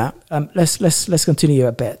do that, let's continue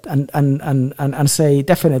a bit and say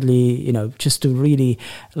definitely, just to really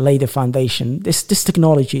lay the foundation, this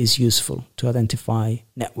technology is useful to identify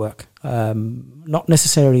network, not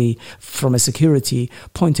necessarily from a security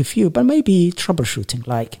point of view, but maybe troubleshooting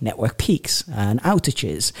like network peaks and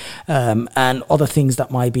outages and other things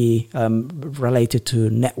that might be related to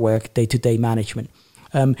network day-to-day management.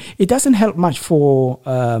 It doesn't help much for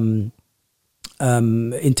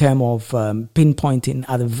in terms of pinpointing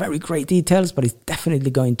other very great details, but it's definitely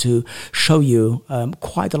going to show you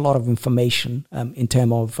quite a lot of information in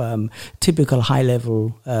terms of typical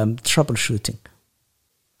high-level troubleshooting.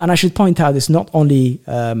 And I should point out, it's not only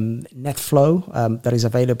NetFlow that is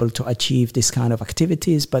available to achieve this kind of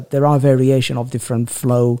activities, but there are variation of different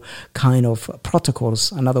flow kind of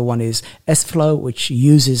protocols. Another one is SFlow, which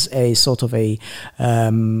uses a sort of a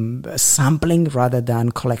sampling rather than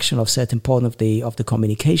collection of certain part of the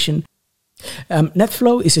communication.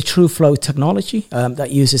 NetFlow is a true flow technology that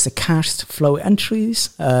uses the cached flow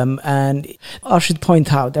entries, and I should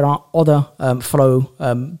point out there are other flow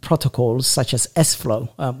protocols such as SFlow,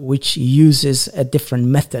 which uses a different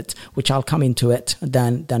method, which I'll come into it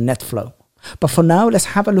than NetFlow. But for now, let's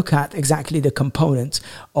have a look at exactly the components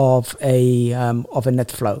of a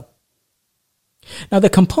NetFlow. Now, the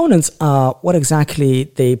components are what exactly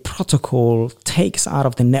the protocol takes out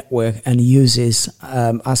of the network and uses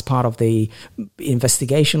as part of the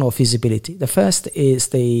investigation or feasibility. The first is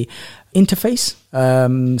the interface.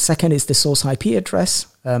 Second is the source IP address.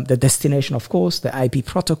 The destination, of course, the IP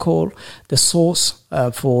protocol, the source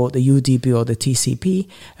for the UDP or the TCP,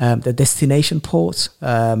 the destination port,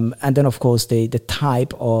 and then, of course, the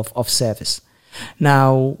type of service.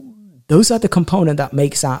 Now, those are the component that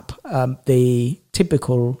makes up the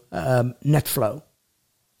typical NetFlow.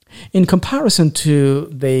 In comparison to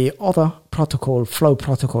the other flow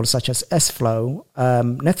protocols such as SFlow,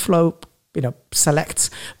 NetFlow selects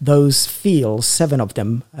those fields, 7 of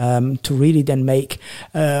them, to really then make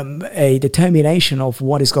a determination of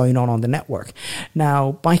what is going on the network.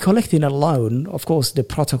 Now, by collecting alone, of course, the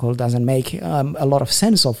protocol doesn't make a lot of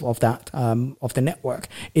sense of that, of the network.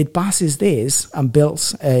 It passes this and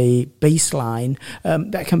builds a baseline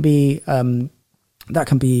that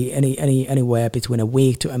can be anywhere between a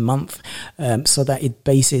week to a month, so that it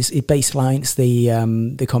baselines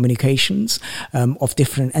the communications of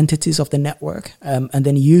different entities of the network, and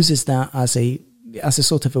then uses that as a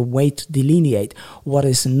sort of a way to delineate what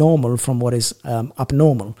is normal from what is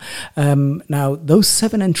abnormal. Now, those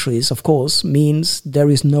 7 entries, of course, means there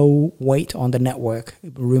is no weight on the network.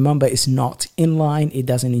 Remember, it's not inline. It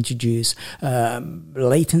doesn't introduce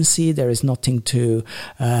latency. There is nothing to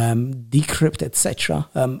decrypt, etc.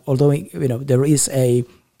 Although there is a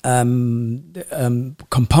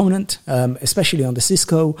component, especially on the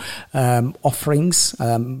Cisco offerings,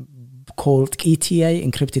 called ETA,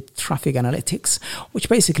 Encrypted Traffic Analytics, which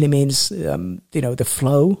basically means the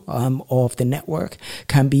flow of the network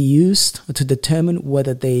can be used to determine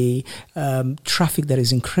whether the traffic that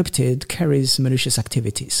is encrypted carries malicious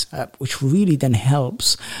activities, which really then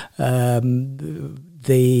helps the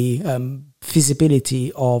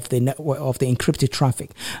feasibility of the network, of the encrypted traffic.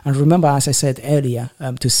 And remember, as I said earlier,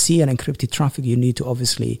 to see an encrypted traffic, you need to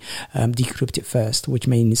obviously decrypt it first, which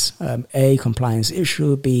means A, compliance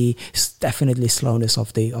issue, B, definitely slowness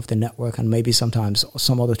of the network, and maybe sometimes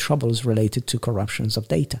some other troubles related to corruptions of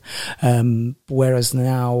data. Whereas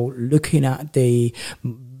now looking at the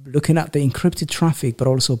encrypted traffic, but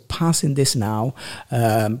also passing this now,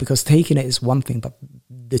 because taking it is one thing, but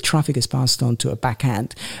the traffic is passed on to a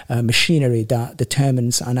back-end machinery that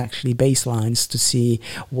determines and actually baselines to see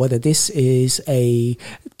whether this is a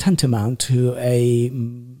tantamount to a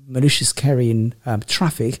malicious carrying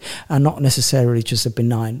traffic and not necessarily just a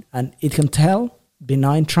benign. And it can tell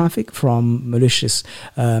benign traffic from maliciously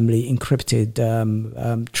encrypted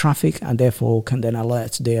traffic, and therefore can then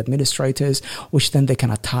alert the administrators, which then they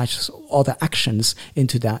can attach other actions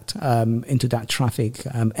into that traffic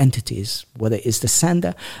entities, whether it's the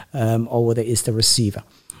sender or whether it's the receiver.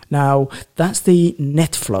 Now, that's the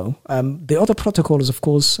NetFlow. The other protocols, of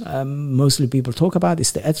course, mostly people talk about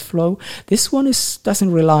is the EdgeFlow. This one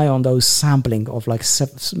doesn't rely on those sampling of like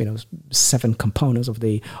seven components of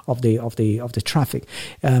the traffic.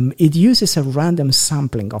 It uses a random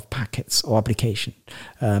sampling of packets or application,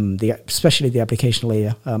 especially the application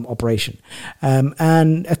layer operation,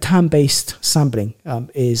 and a time-based sampling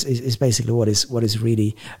is basically what is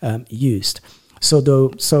really used. So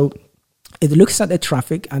it looks at the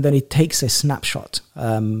traffic and then it takes a snapshot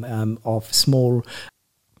of small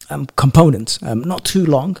components, not too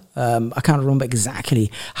long. I can't remember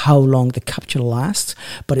exactly how long the capture lasts,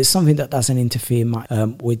 but it's something that doesn't interfere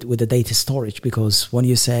with the data storage, because when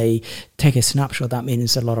you say take a snapshot, that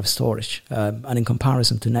means a lot of storage. And in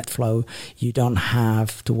comparison to NetFlow, you don't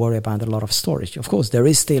have to worry about a lot of storage. Of course, there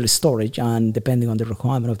is still storage, and depending on the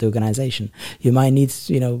requirement of the organization, you might need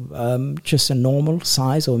just a normal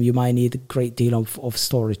size, or you might need a great deal of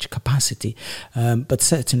storage capacity. But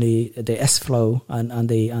certainly the SFlow and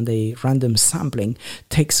the random sampling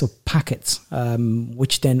takes up packets,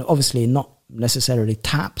 which then obviously not necessarily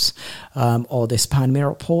taps or the span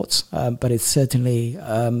mirror ports, but it's certainly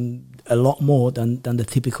a lot more than the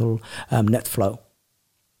typical NetFlow.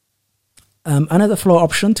 Another flow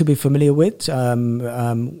option to be familiar with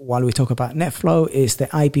while we talk about NetFlow is the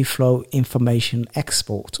IPFlow information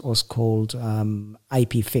export, or it's called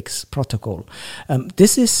IPFix protocol.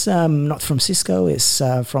 This is not from Cisco, it's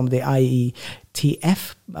from the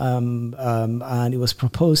IETF, and it was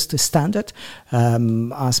proposed as standard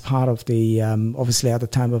as part of the, obviously at the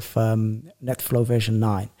time of NetFlow version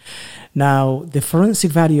 9. Now, the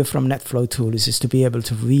forensic value from NetFlow tools is to be able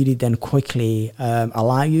to really then quickly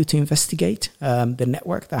allow you to investigate the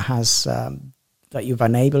network that has that you've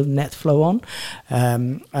enabled NetFlow on.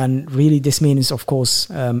 And really this means, of course,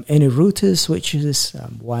 any routers, switches,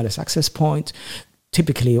 wireless access point,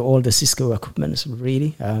 typically all the Cisco equipments,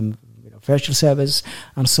 really, virtual servers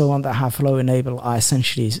and so on that have flow enable are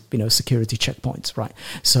essentially security checkpoints, right?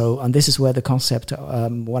 So, and this is where the concept,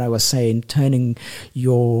 what I was saying, turning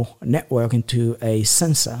your network into a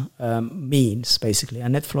sensor means basically.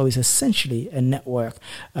 And NetFlow is essentially a network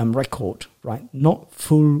record, right? Not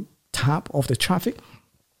full tap of the traffic,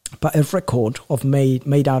 but a record of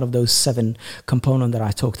made out of those 7 components that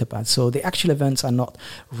I talked about. So the actual events are not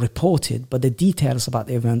reported, but the details about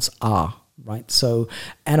the events are. Right. So,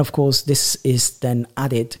 and of course, this is then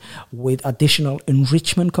added with additional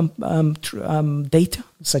enrichment data,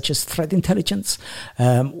 such as threat intelligence,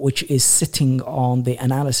 which is sitting on the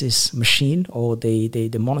analysis machine or the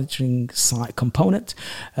monitoring side component,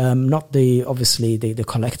 not obviously the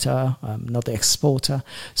collector, not the exporter.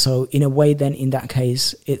 So, in a way, then in that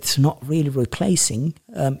case, it's not really replacing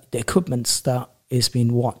the equipments that is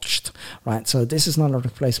being watched, right? So this is not a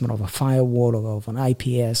replacement of a firewall or of an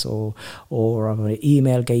IPS or of an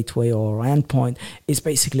email gateway or endpoint. It's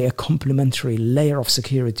basically a complementary layer of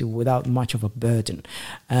security without much of a burden.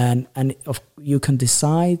 And you can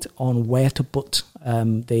decide on where to put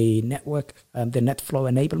the network, the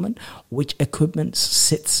NetFlow enablement, which equipment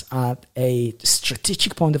sits at a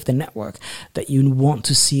strategic point of the network that you want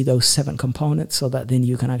to see those 7 components, so that then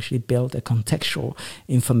you can actually build a contextual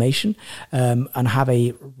information and have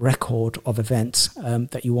a record of events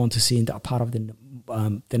that you want to see in that part of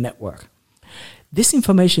the network. this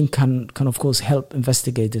information can of course help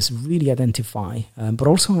investigators really identify, but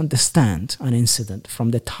also understand an incident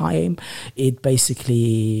from the time it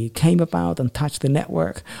basically came about and touched the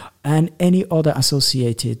network, and any other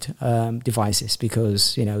associated devices,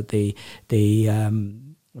 because the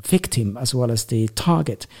victim as well as the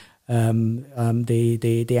target,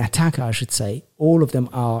 the attacker, I should say, all of them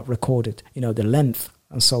are recorded. The length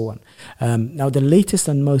and so on. Now, the latest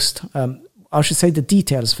and most, I should say, the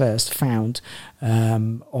details first found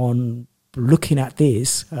on looking at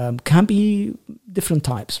this can be different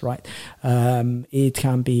types, right? It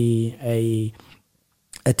can be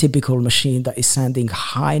a typical machine that is sending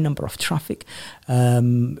high number of traffic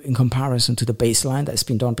in comparison to the baseline that's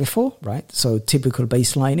been done before, right? So typical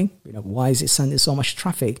baselining, why is it sending so much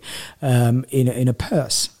traffic in a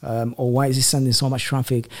purse? Or why is it sending so much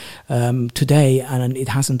traffic today and it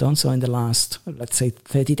hasn't done so in the last, let's say,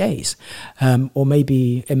 30 days? Or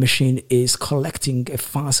maybe a machine is collecting a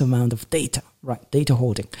vast amount of data, right? Data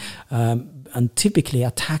hoarding. And typically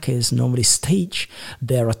attackers normally stage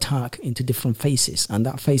their attack into different phases. And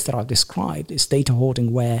that phase that I've described is data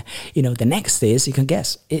hoarding, where, the next is, you can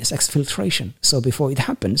guess, it's exfiltration. So before it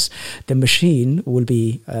happens, the machine will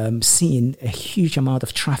be seeing a huge amount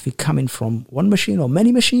of traffic coming from one machine or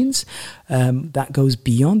many machines that goes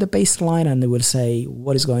beyond the baseline, and they will say,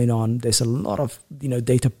 what is going on? There's a lot of,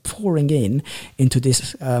 data pouring into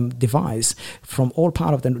this device from all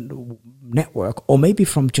part of the network, or maybe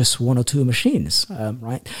from just one or two machines,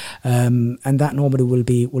 right? And that normally will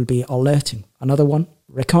be alerting. Another one,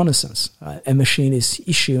 reconnaissance. A machine is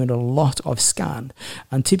issuing a lot of scan,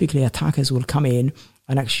 and typically attackers will come in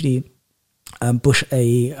and actually push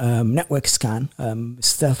a network scan,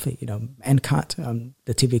 stealthy, NCAT,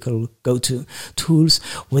 the typical go-to tools.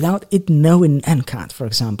 Without it knowing NCAT, for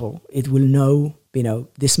example, it will know,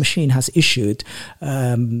 this machine has issued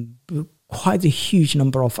quite a huge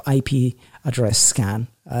number of IP address scan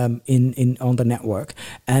on the network,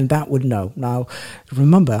 and that would know. Now,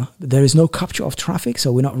 remember, there is no capture of traffic,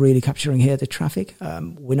 so we're not really capturing here the traffic.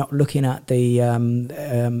 We're not looking at the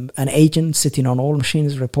an agent sitting on all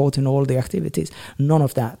machines reporting all the activities. None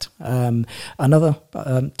of that. Another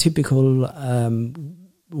typical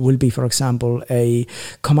will be, for example, a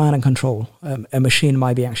command and control. A machine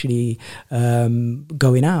might be actually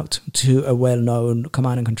going out to a well-known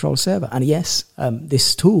command and control server. And yes,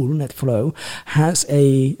 this tool, NetFlow, has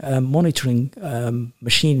a monitoring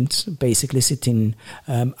machines basically sitting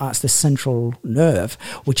as the central nerve,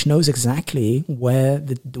 which knows exactly where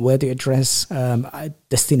the address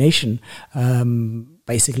destination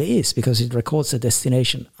basically is, because it records the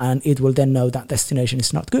destination, and it will then know that destination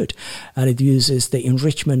is not good, and it uses the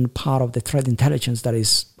enrichment part of the threat intelligence that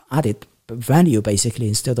is added value basically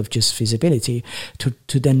instead of just visibility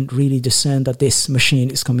to then really discern that this machine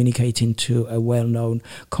is communicating to a well-known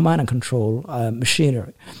command and control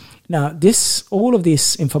machinery. Now, all of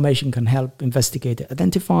this information can help investigators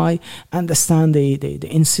identify, understand the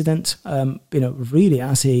incident, really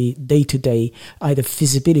as a day-to-day either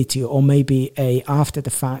feasibility or maybe a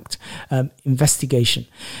after-the-fact investigation.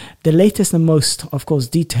 The latest and most, of course,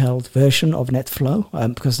 detailed version of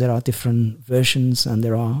NetFlow, because there are different versions and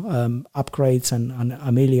there are upgrades and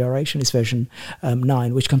amelioration, is version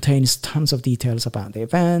 9, which contains tons of details about the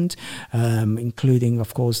event, including,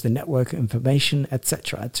 of course, the network information,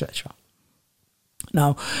 etc., etc.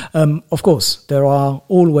 Now, of course, there are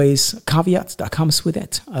always caveats that comes with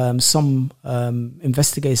it. Some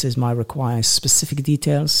investigators might require specific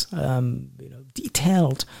details,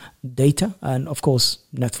 detailed data, and of course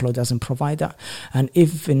NetFlow doesn't provide that. And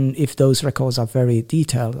if those records are very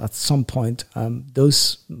detailed, at some point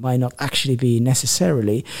those might not actually be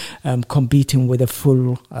necessarily competing with a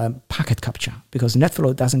full packet capture, because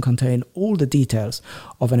NetFlow doesn't contain all the details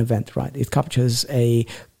of an event, right? It captures a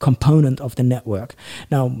component of the network.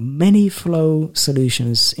 Now, many flow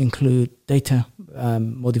solutions include data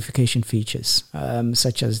modification features,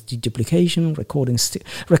 such as deduplication,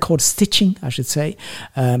 record stitching, I should say,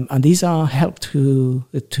 and these are help to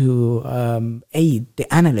aid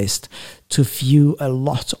the analyst to view a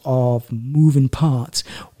lot of moving parts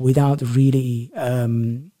without really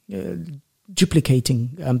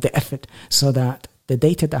duplicating the effort, so that the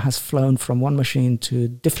data that has flown from one machine to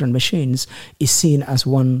different machines is seen as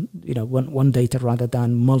one data rather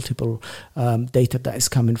than multiple data that is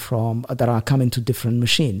coming that are coming to different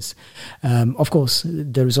machines. Of course,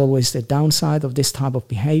 there is always the downside of this type of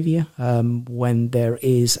behavior when there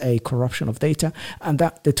is a corruption of data, and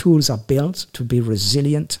that the tools are built to be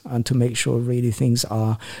resilient and to make sure really things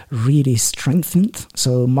are really strengthened,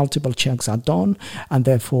 so multiple checks are done, and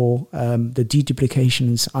therefore the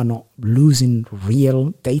deduplications are not losing real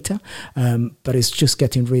real data, but it's just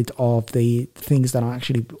getting rid of the things that are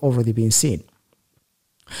actually already being seen.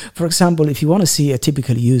 For example, if you want to see a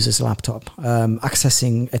typical user's laptop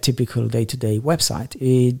accessing a typical day-to-day website,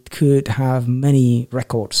 it could have many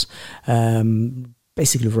records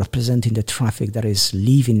basically representing the traffic that is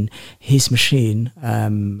leaving his machine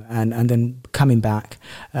and then coming back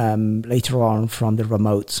later on from the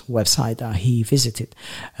remote website that he visited.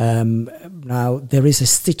 Now, there is a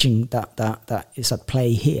stitching that is at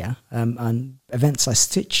play here, and events are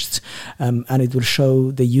stitched, and it will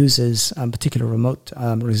show the user's particular remote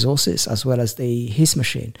resources as well as his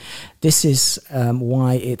machine. This is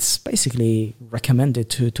why it's basically recommended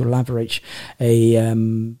to leverage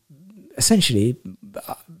essentially,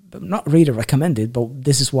 not really recommended, but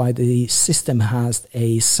this is why the system has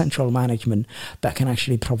a central management that can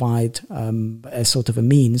actually provide a sort of a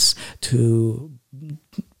means to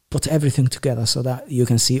put everything together so that you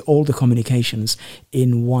can see all the communications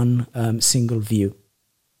in one single view.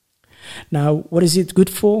 Now, what is it good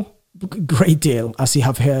for? Great deal. As you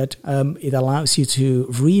have heard, it allows you to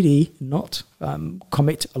really not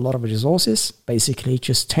commit a lot of resources, basically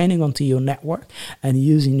just turning onto your network and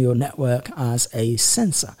using your network as a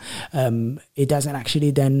sensor. It doesn't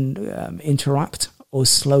actually then interrupt or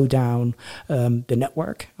slow down the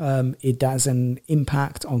network. It doesn't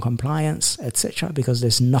impact on compliance, etc., because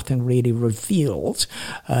there's nothing really revealed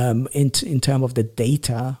in terms of the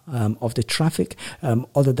data of the traffic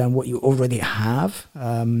other than what you already have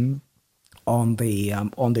on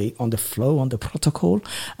the flow, on the protocol,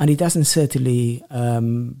 and it doesn't certainly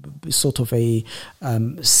sort of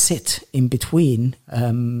sit in between,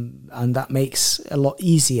 and that makes it a lot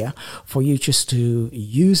easier for you just to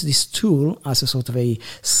use this tool as a sort of a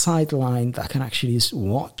sideline that can actually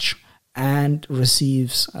watch and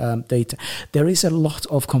receives data. There is a lot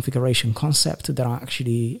of configuration concepts that are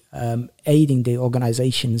actually aiding the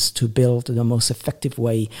organizations to build the most effective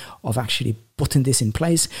way of actually putting this in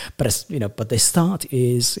place. But but the start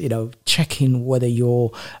is checking whether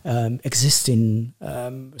your existing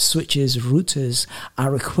switches, routers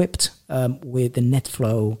are equipped with the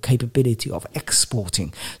NetFlow capability of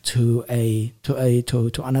exporting to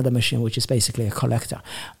another machine, which is basically a collector.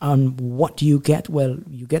 And what do you get? Well,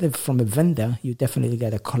 you get it from a vendor. You definitely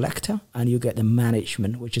get a collector, and you get the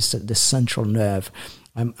management, which is the central nerve.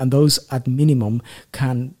 And those at minimum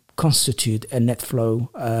can constitute a NetFlow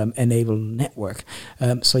enabled network.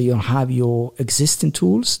 So you'll have your existing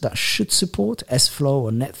tools that should support S-Flow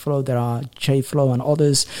or NetFlow. There are JFlow and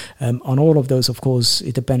others. On all of those, of course,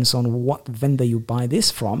 it depends on what vendor you buy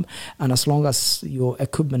this from. And as long as your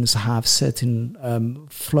equipments have certain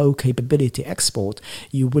flow capability export,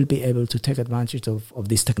 you will be able to take advantage of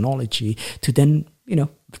this technology to then,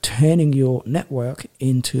 turning your network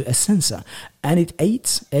into a sensor. And it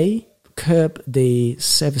aids curb the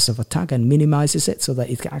surface of attack and minimizes it so that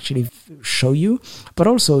it can actually show you, but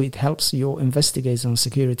also it helps your investigators and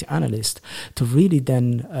security analysts to really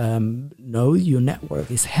then know your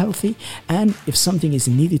network is healthy, and if something is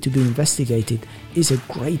needed to be investigated, is a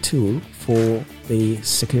great tool for the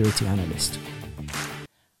security analyst.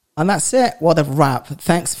 And that's it. What a wrap.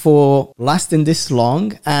 Thanks for lasting this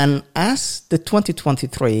long. And as the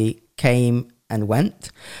 2023 came and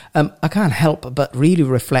went, I can't help but really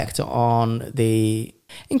reflect on the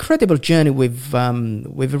incredible journey we've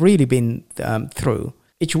really been through.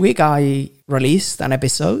 Each week I released an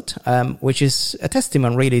episode, which is a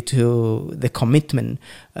testament really to the commitment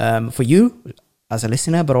for you as a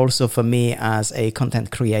listener, but also for me as a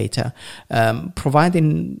content creator,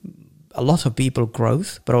 providing a lot of people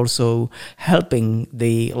growth, but also helping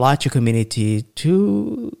the larger community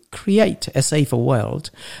to create a safer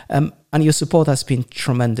world. And your support has been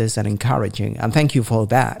tremendous and encouraging. And thank you for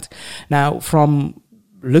that. Now, from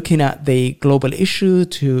looking at the global issue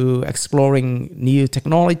to exploring new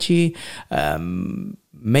technology,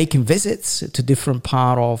 making visits to different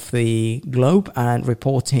parts of the globe and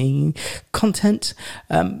reporting content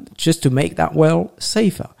just to make that world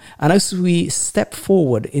safer. And as we step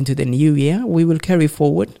forward into the new year, we will carry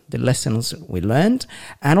forward the lessons we learned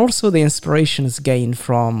and also the inspirations gained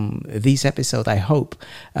from this episode, I hope,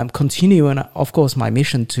 continuing, of course, my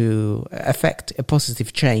mission to effect a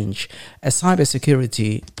positive change, a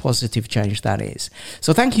cybersecurity positive change that is.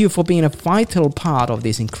 So thank you for being a vital part of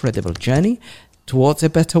this incredible journey towards a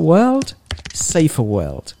better world, safer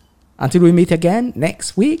world. Until we meet again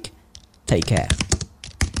next week, take care.